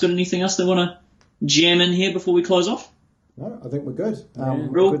 Anyone else got anything else they want to jam in here before we close off? No, I think we're good.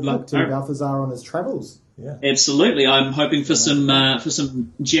 Good luck to Balthazar on his travels. Yeah, absolutely. I'm hoping for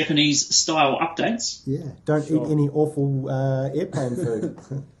some Japanese style updates. Yeah, don't eat any awful airplane food.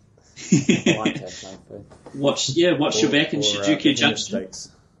 I like airplane food. Watch your back and Shijuku Junction.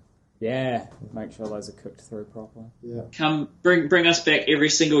 Yeah, make sure those are cooked through properly. Yeah. Come bring us back every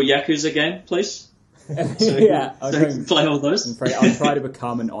single Yakuza game, please. Yeah, So play all those. I'll try to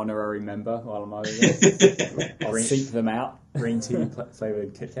become an honorary member while I'm over there. I'll seek them out. Green tea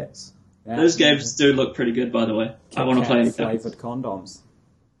flavoured Kit Kats. Yeah. Those games do look pretty good, by the way. I want to play flavoured condoms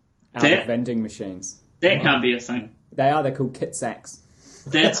out of vending machines. That can't be a thing. They're called Kit Sacks.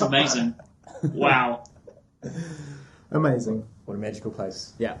 That's amazing. Wow. Amazing. What a magical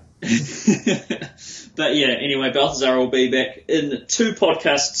place. Yeah. But yeah, anyway, Balthazar will be back in 2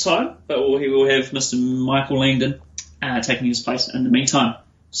 podcasts' time, but he will have Mr. Michael Langdon taking his place in the meantime.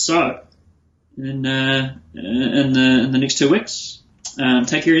 So, in the next 2 weeks, take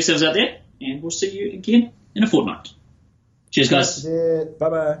care of yourselves out there, and we'll see you again in a fortnight. Cheers, guys.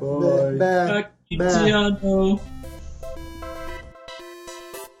 Bye-bye. Bye. Bye.